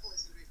staple definitely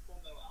is going to be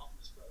Full Metal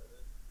Alchemist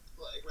Brotherhood.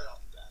 Like, right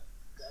off the bat.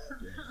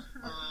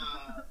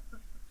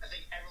 I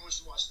think everyone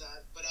should watch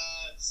that. But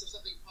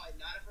something you probably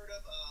not have heard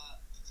of,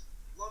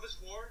 Love is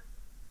War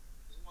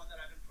is one that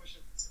I've been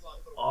pushing a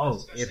lot of people to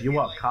watch. Oh, if you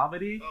want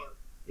comedy,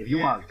 if you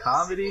want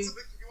comedy, if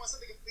you want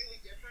something completely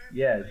different,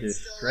 yeah, but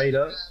just still, straight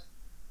up.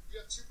 You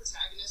have two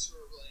protagonists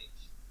who are like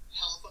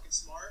hella fucking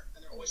smart,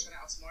 and they're always trying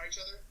to outsmart each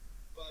other.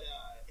 But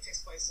it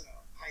takes place in a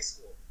high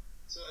school,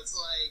 so it's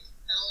like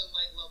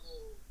light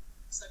level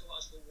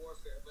psychological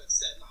warfare, but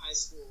set in a high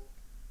school,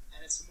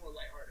 and it's more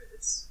lighthearted.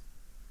 It's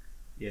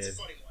a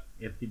funny one.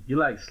 If you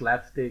like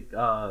slapstick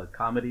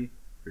comedy,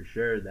 for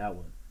sure that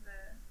one.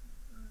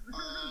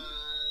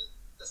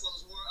 That's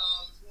Love is War.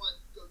 If you want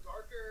to go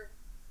darker,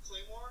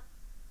 Claymore.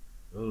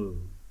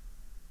 Ooh,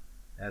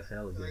 that's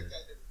hella good.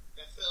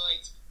 I feel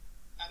like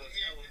after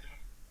hearing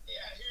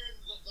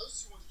those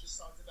two ones you just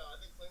talked about,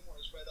 I think Claymore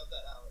is right up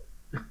that alley.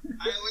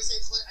 I always say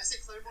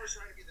Claymore is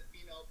trying to be the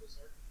female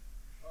berserk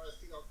or the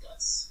female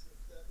guts.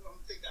 I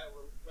don't think that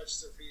will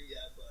register for you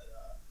yet, but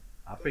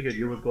I figured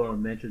you was going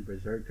to mention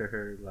Berserk to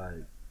her,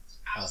 like.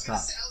 I was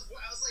gonna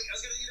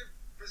either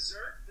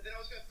Berserk, but then I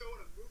was gonna throw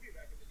in a movie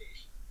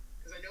recommendation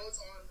because I know it's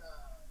on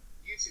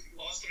YouTube. You can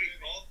watch the movie.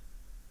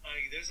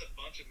 There's a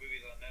bunch of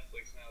movies on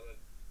Netflix now that.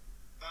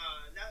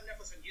 Not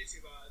Netflix, on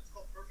YouTube. It's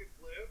called Perfect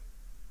Blue.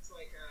 It's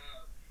like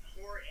a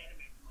horror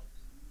anime from like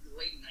the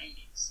late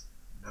 '90s.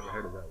 Never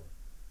heard of that one.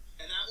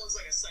 And that one's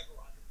like a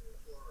psychological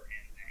horror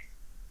anime.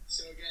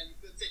 So again,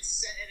 it's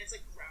set and it's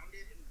like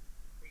grounded in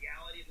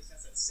reality in the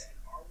sense that it's set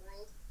in our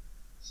world.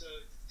 So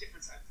it's a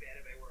different type of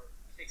anime where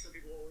I think some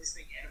people always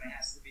think anime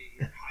has to be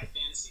high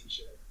fantasy and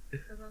shit.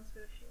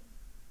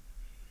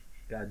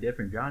 Got a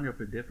different genre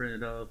for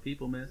different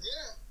people, man.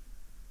 Yeah.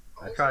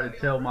 I tried to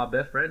tell my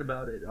best friend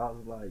about it. I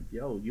was like,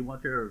 yo, you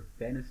want your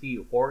fantasy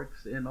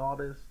orcs and all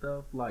this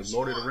stuff? Like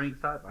Lord of the Rings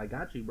type? I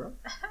got you, bro. Do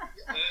you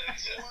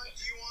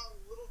want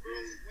little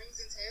girls with wings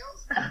and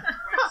tails?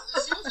 Rise of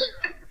the Shield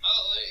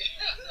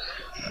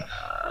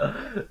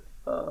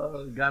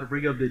Hero. Gotta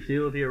bring up the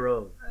Shield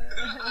Hero.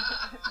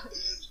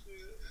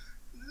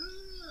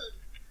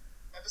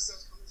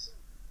 Episode's coming soon.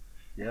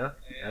 Yeah,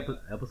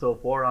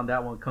 episode 4 on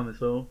that one coming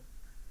soon.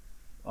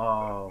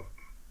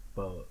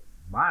 But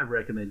my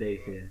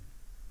recommendation,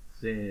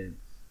 since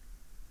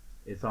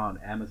it's on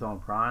Amazon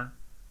Prime,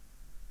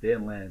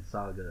 Vinland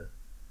Saga.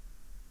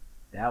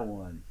 That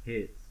one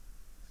hits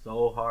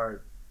so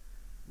hard.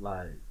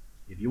 Like,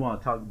 if you want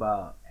to talk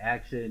about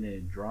action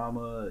and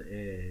drama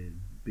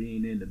and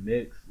being in the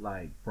mix,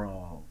 like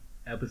from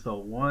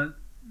episode 1,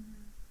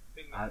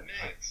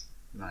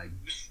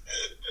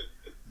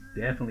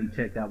 definitely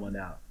check that one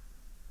out.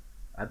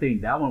 I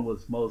think that one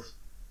was most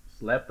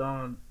slept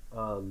on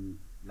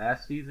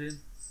last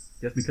season,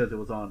 just because it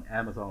was on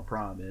Amazon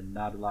Prime and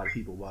not a lot of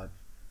people watch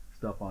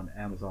stuff on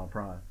Amazon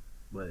Prime.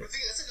 But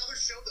that's another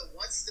show that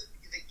once the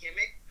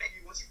gimmick,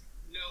 maybe once you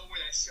know where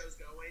that show's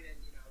going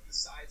and you know the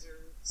sides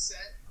are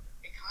set,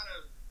 it kind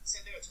of,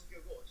 same thing with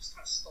Tokyo Ghoul, it just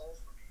kind of stalls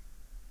for me.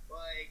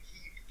 Like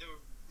the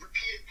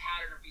repeated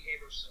pattern of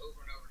behavior just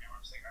over and over again.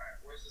 I'm just like, all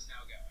right, where's this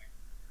now going?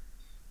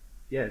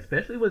 yeah,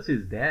 especially with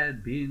his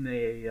dad being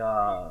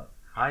a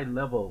high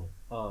level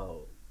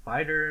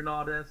fighter and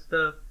all that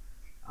stuff,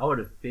 I would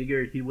have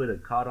figured he would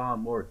have caught on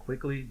more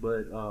quickly.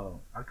 But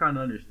I kind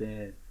of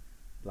understand,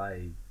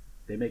 like,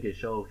 they make it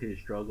show his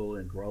struggle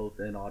and growth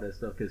and all that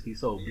stuff because he's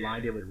so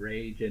blinded with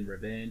rage and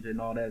revenge and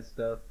all that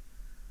stuff.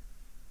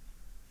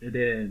 And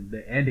then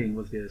the ending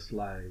was just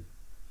like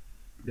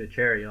the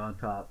cherry on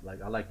top.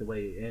 Like, I like the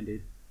way it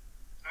ended.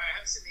 Alright, I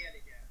haven't seen the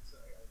ending yet, so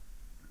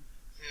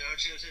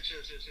Chill.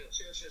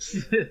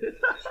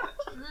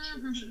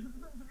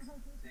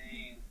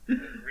 Dang.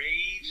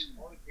 Rage,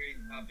 all the great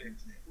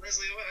topics.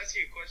 Leslie, I want to ask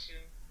you a question,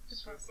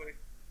 just real quick.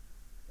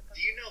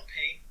 Do you know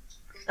pain?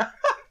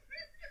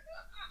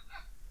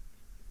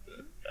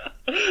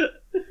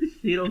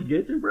 She don't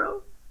get you,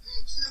 bro.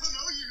 she don't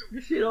know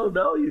you. She don't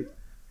know you.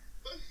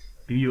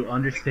 Do you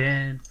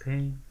understand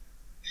pain?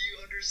 Do you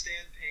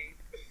understand pain?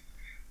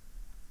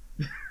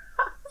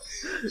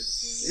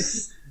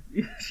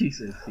 She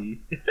said,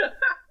 "See." Like,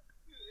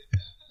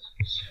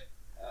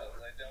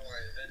 don't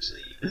worry.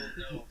 Eventually, you People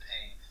know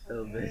pain.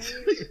 Oh, bitch.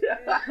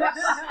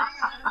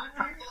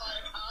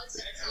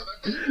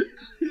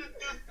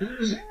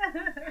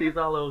 She's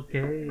all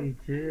okay.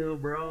 Chill,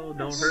 bro.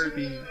 Don't hurt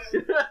me. So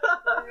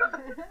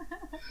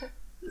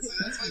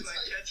that's like my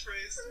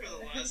catchphrase for the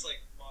last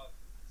like month.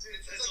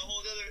 It's a whole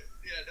other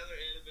another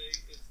anime.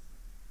 It's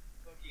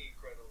fucking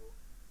incredible.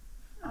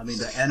 I mean,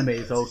 the anime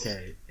is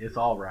okay. It's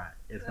all right.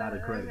 It's not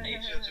incredible. Hey,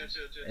 chill.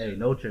 Hey,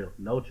 no chill.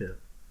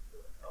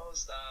 Oh,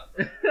 stop.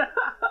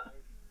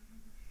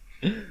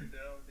 No, dude,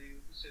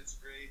 this shit's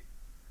great.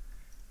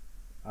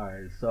 All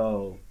right,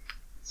 so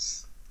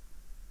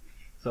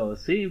it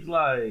seems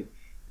like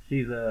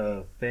she's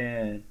a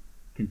fan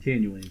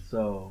continuing.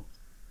 So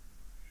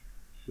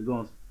we're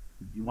going.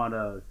 You want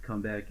to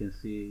come back and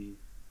see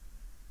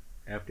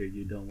after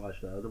you don't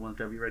watch the other ones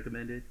that we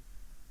recommended,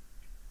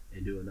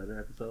 and do another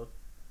episode.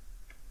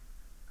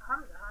 I'm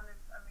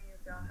honest. I mean,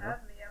 if y'all have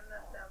me, I'm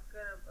not that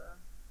good of a.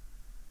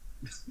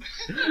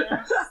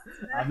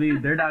 I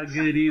mean, they're not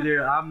good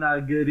either. I'm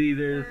not good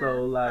either.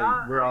 So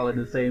like, we're all in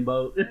the same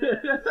boat. What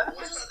about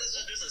this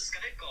is just a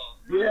Skype call?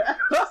 Yeah.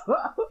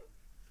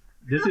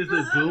 This is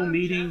a Zoom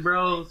meeting,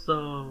 bro.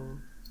 So.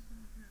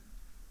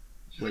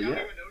 But Y'all yeah. even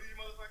know you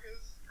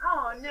motherfuckers?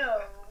 Oh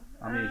no.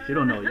 I mean, she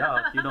don't know y'all.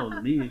 She knows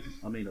me.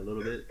 I mean, a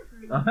little bit.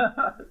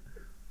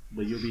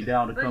 But you'll be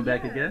down to come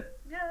back again?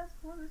 Yeah, that's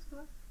cool. That's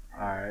cool.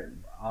 Alright.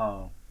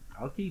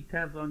 I'll keep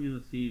tabs on you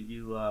and see if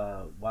you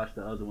watch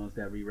the other ones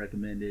that we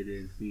recommended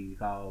and see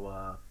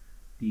how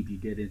deep you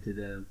get into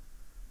them.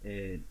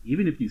 And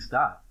even if you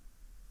stop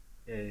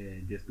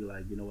and just be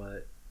like, you know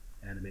what,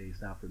 anime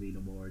is not for me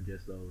no more,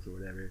 just those or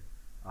whatever,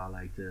 I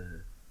like to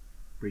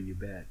bring you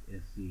back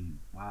and see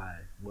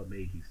what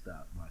made you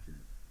stop watching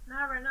it.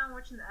 Nah, right now I'm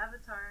watching the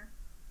Avatar.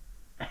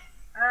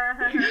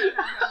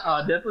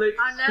 On Netflix?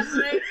 On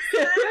Netflix.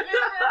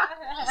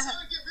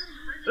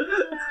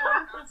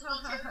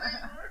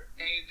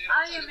 Hey, dude, I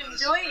I'm am talking about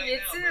enjoying right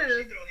it now, too. bro.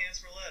 She throw hands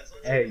for less.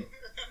 Let's Hey. go.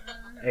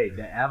 Hey,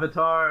 the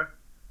Avatar,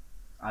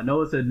 I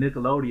know it's a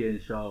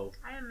Nickelodeon show,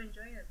 I am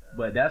enjoying it though.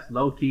 but that's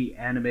low-key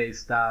anime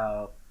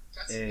style,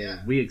 That's, and yeah.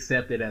 we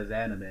accept it as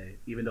anime,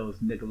 even though it's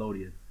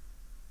Nickelodeon.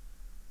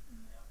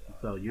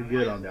 So you're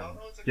good on that one.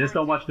 Just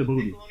don't watch the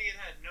movie. Nickelodeon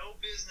had no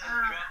business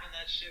Ah. dropping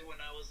that shit when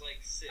I was like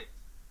 6.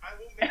 I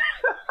will make my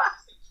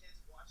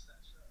kids watch that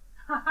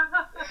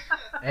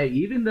show. Hey,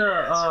 even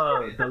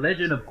the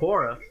Legend of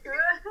Korra,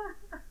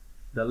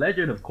 the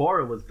Legend of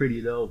Korra was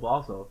pretty dope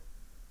also.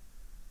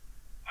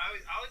 I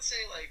would say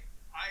like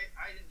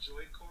I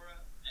enjoyed Korra,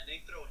 and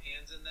they throw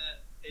hands in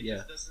that. It Yeah.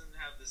 just doesn't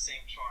have the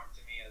same charm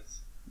to me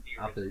as the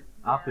I feel,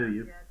 original. I feel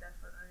you. Yeah,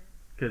 definitely.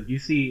 Cause you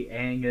see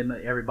Aang and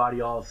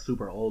everybody all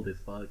super old as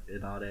fuck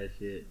and all that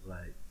shit.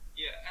 Like,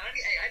 Yeah, and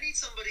I need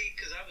somebody,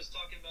 because I was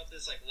talking about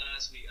this like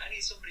last week. I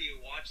need somebody to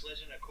watch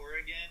Legend of Korra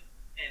again,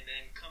 and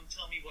then come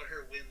tell me what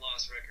her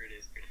win-loss record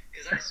is.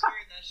 Because I swear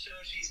in that show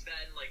she's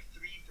batting like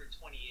 3 for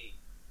 28.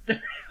 I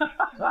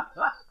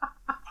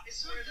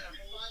swear that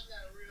whole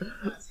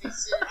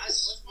I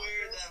swear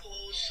that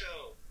whole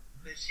show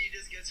that she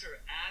just gets her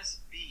ass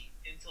beat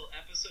until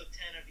episode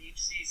 10 of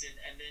each season,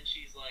 and then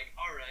she's like,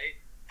 all right,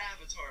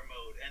 Avatar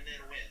mode, and then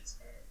wins.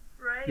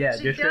 Right? yeah,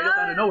 She just straight up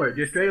out of does. nowhere.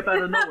 Just straight up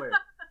out of nowhere.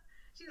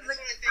 She's That's like,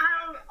 what I think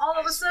happened. all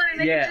of a sudden,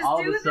 I Yeah, can just all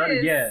of do a sudden,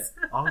 this. yeah.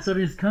 All of a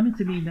sudden it's coming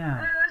to me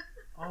now. Uh,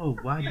 Oh,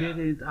 why Yeah.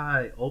 didn't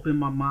I open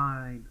my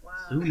mind Wow.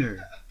 sooner?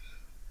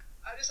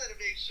 I just had to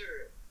make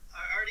sure. I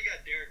already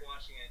got Derek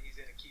watching it, and he's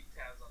going to keep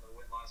tabs on the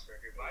win-loss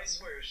record. But I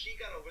swear, if she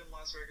got a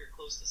win-loss record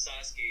close to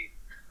Sasuke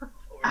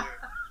over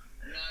there,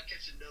 not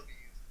catching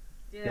W's.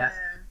 yeah.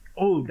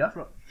 Oh, that's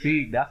what.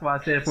 See, that's why I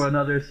said for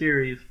another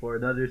series,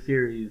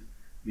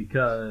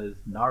 because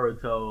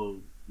Naruto,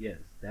 yes,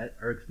 that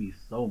irks me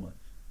so much.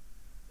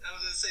 I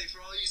was going to say, for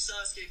all you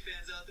Sasuke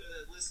fans out there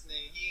that listening,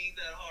 he ain't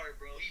that hard,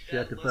 bro. He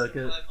Shut batted the less fuck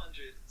than up.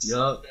 500.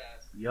 Yup.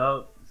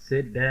 Yup,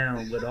 sit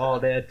down with all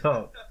that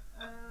talk.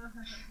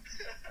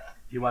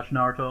 You watch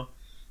Naruto?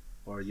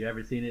 Or you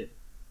ever seen it?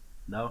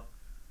 No?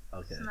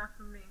 Okay, It's not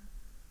for me.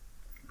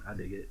 I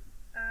dig it.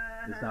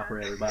 It's not for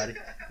everybody.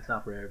 It's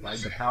not for everybody.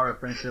 The power of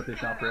friendship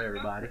is not for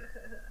everybody.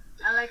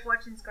 I like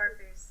watching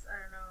Scarface. I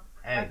don't know.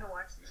 I Hey. can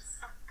watch this.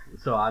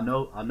 So I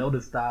know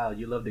the style.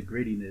 You love the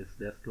grittiness.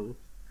 That's cool.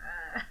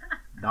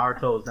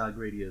 Naruto is not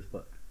gritty as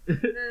fuck. Bro,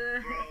 if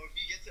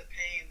you get to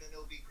pain, then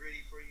it'll be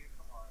gritty for you.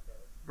 Come on, bro.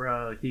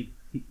 Bro, he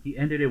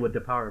ended it with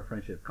the power of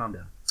friendship. Calm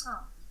down.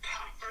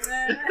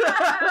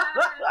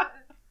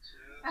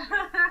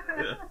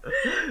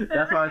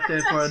 That's why I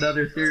said for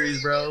another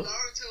series, bro.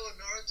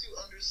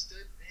 Naruto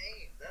understood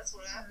pain. That's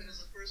what happened. As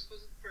the first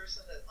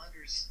person that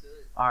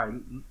understood. All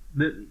right,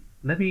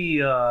 let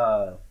me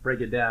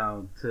break it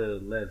down to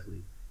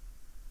Leslie.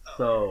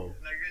 So,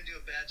 now you're gonna do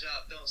a bad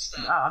job. Don't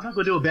stop. nah, I'm not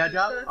gonna do a bad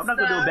job. I'm not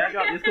gonna do a bad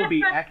job. It's gonna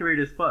be accurate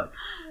as fuck.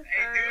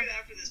 Hey, do it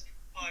after this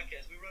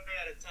podcast. We're running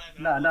out of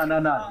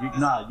time.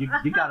 Nah.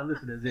 You gotta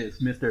listen to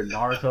this, Mr.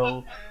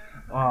 Naruto.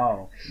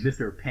 Oh,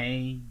 Mr.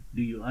 Pain.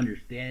 Do you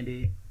understand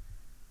it?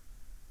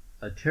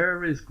 A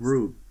terrorist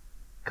group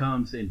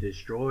comes and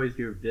destroys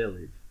your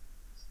village.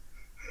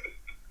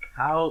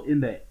 how in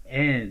the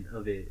end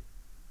of it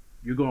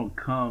you're gonna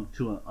come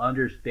to an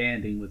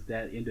understanding with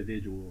that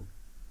individual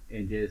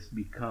and just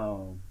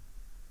become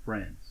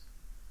friends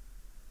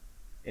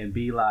and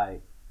be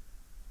like,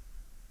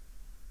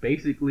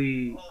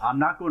 basically, I'm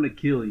not gonna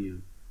kill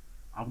you.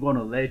 I'm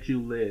gonna let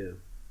you live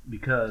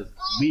because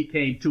we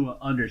came to an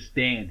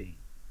understanding,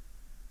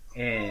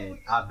 and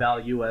I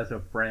value you as a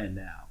friend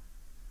now.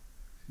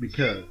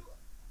 Because You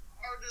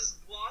are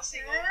just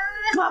glossing over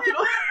Glossing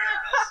over-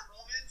 the best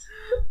moment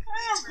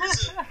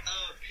in terms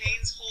of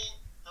Payne's whole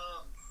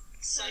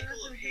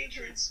cycle of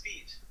hatred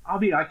speech. I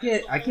mean, I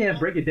can't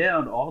break it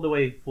down all the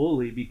way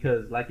fully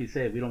because, like you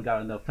said, we don't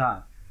got enough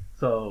time.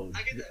 So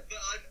I get that,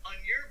 but on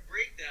your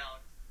breakdown,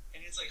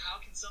 and it's like, how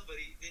can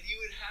somebody? Then you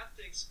would have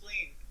to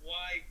explain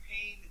why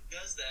Payne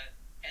does that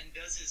and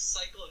does his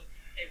cycle.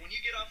 And when you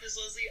get off this,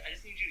 Leslie, I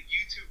just need you to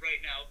YouTube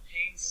right now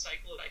Payne's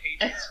cycle of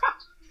hatred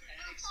speech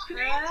and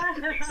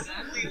explain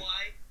exactly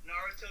why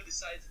Naruto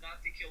decides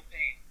not to kill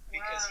Payne,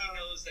 because he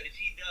knows that if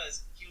he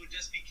does, he would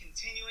just be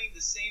continuing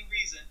the same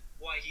reason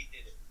why he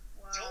did it.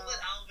 Don't let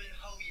Alvin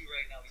hoe you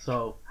right now.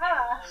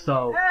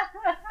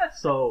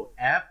 so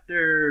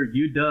after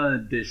you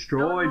done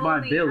destroyed my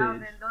village,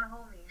 Alvin, don't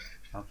hold me.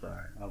 I'm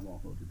sorry, I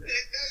won't hold you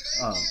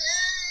back.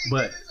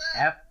 But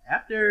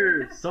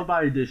after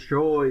somebody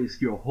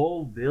destroys your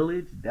whole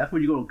village, that's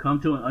when you're gonna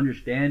come to an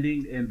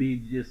understanding and be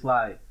just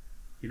like,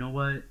 you know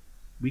what?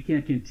 We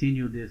can't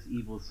continue this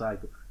evil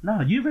cycle.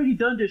 No, you've already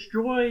done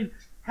destroyed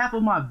half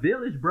of my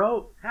village,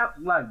 bro.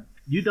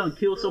 You done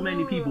killed so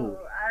many people.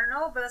 I don't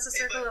know, but that's a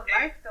circle of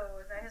life, though.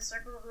 Is that his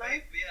circle of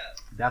life? Yeah.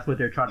 That's what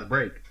they're trying to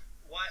break.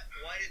 Why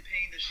did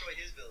Payne destroy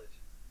his village?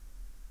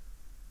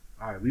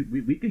 All right,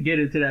 we could get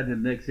into that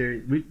in the next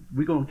series.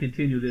 We gonna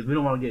continue this. We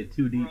don't want to get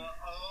too deep. Bro,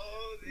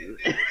 they're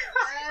trying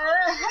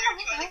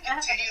to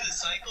continue the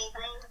cycle,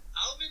 bro.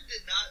 Alvin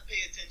did not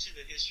pay attention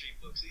to history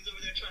books. He's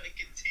over there trying to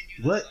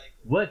continue the cycle.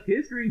 What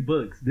history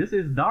books? This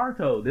is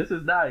Naruto. This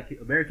is not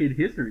American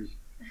history.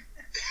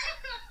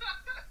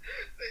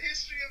 The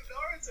history of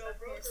Naruto,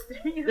 bro.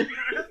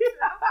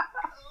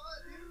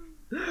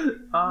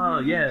 Oh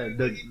yeah,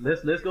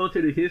 let's go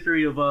to the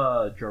history of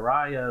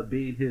Jiraiya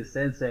being his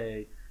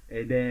sensei,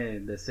 and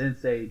then the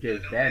sensei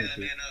just Don't vanishes.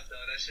 beat that man up,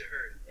 though. That shit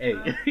hurt. Hey,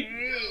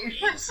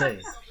 Okay. say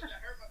it. Something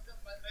that hurt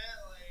my man,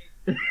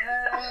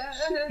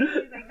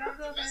 like, Don't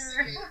go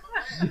domesticated there.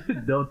 my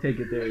man. Don't take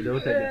it there. Don't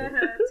take it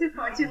there. Too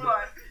far.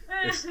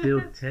 It's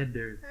still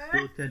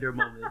tender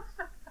moments.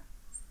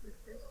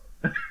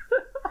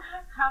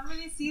 How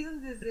many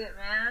seasons is it,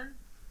 man?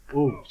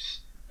 Ooh.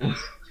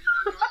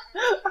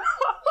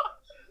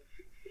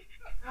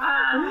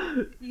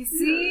 You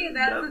see,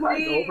 that's the like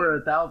thing. over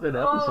 1,000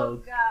 Oh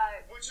episodes. God.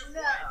 Which of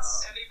No. what?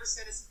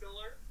 70% is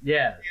filler?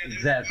 Yeah, Yeah,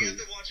 exactly. You have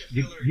to watch a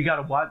You, filler. you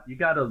gotta watch. You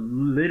gotta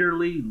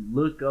literally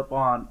look up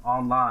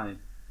online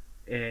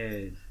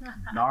and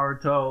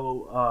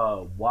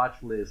Naruto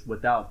watch list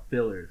without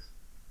fillers,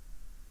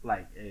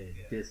 and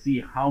just see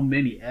how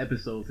many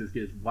episodes is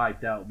just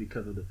wiped out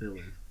because of the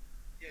fillers.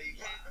 Yeah, you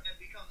can't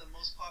become the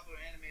most popular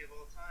anime of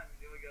all time.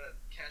 You only gotta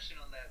cash in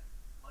on that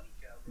money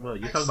cow, bro. Well,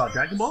 you talking about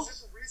Dragon Ball? I was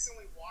just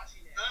recently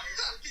watching it.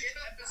 There's legit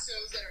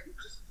episodes that are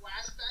just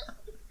flashbacks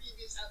of the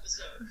previous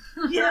episode.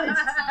 Yes.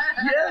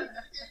 Yes.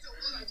 It's a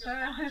one I just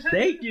watched.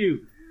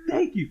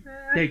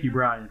 Thank you,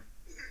 Brian.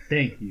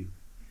 Thank you.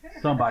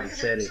 Somebody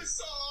said it. Just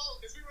saw,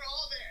 because we were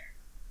all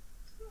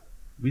there.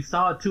 We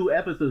saw it 2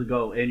 episodes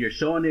ago, and you're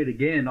showing it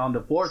again on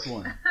the 4th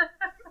one.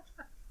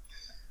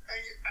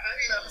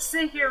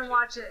 Sit here and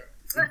watch it.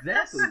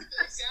 Exactly.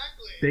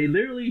 Exactly. They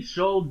literally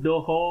showed the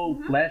whole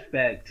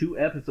flashback 2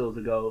 episodes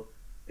ago,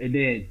 and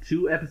then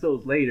 2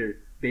 episodes later,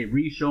 they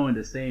re-showing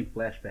the same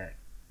flashback.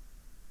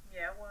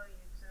 Yeah, well, you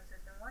just gonna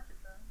sit there and watch it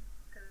though,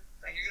 because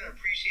And you're gonna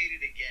appreciate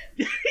it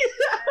again.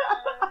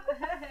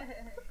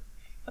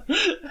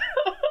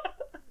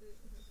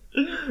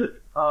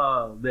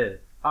 Oh man!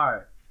 All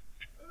right.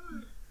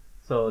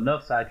 So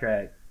enough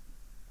sidetrack.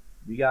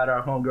 We got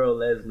our homegirl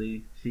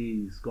Leslie.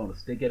 She's gonna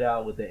stick it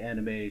out with the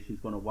anime. She's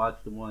gonna watch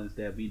the ones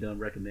that we done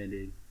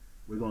recommended.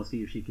 We're gonna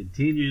see if she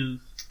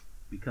continues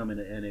becoming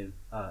an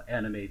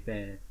anime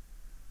fan,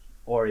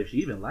 or if she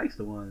even likes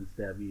the ones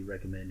that we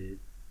recommended.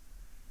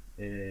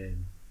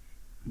 And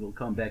we'll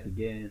come back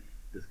again,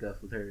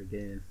 discuss with her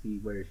again, see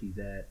where she's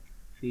at,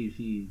 see if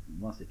she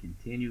wants to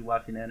continue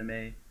watching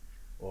anime,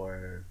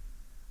 or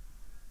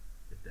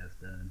if that's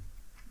done.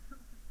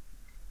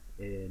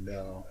 And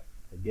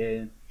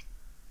again,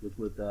 was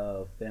with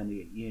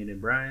family Ian and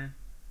Brian,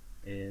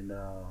 and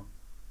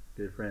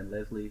good friend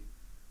Leslie,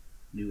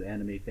 new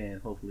anime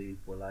fan, hopefully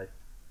for life,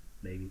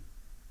 maybe.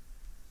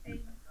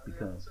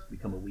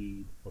 Become a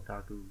weed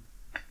otaku.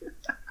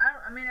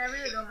 I mean, I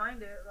really don't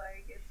mind it.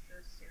 Like, it's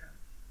just,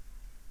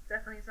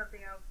 definitely something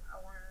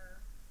I want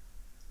to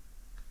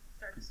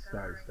start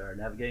discovering. Start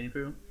navigating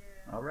through.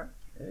 Yeah. All right.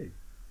 Hey,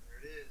 There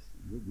it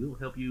is. we'll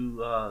help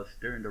you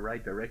steer in the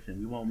right direction.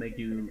 We won't make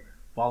you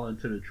fall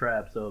into the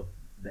traps of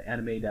the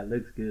anime that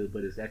looks good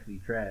but it's actually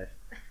trash.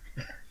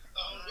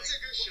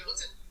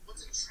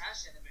 What's a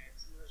trash anime?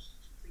 It's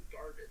complete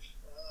garbage.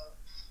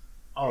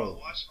 Bro,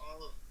 watch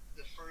all of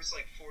the first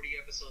like 40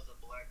 episodes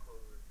of Black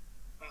Clover.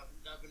 I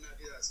would not do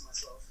that to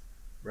myself.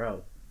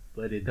 Bro,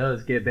 but it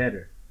does get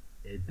better.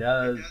 It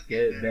does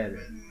get better.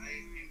 But I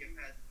can't get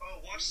past. Oh,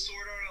 watch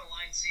Sword Art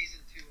Online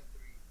season 2 and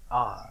 3.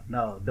 Ah,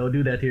 no, don't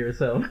do that to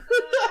yourself.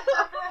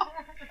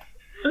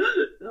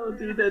 Don't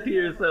do that to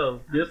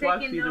yourself. Just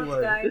watch taking season notes,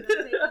 1. guys. I'm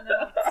taking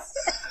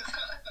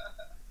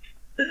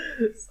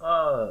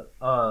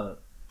notes.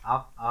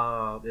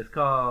 It's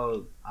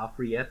called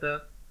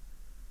Afrieta.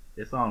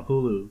 It's on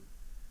Hulu.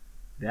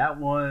 That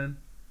one,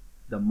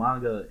 the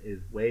manga is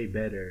way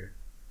better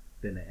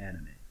than the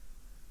anime.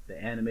 The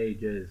anime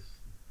just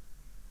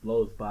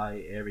blows by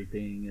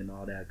everything and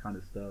all that kind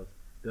of stuff.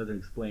 Doesn't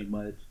explain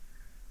much.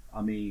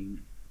 I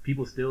mean,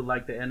 people still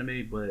like the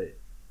anime, but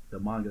the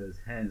manga is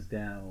hands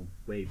down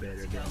way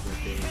better than what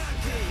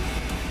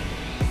they.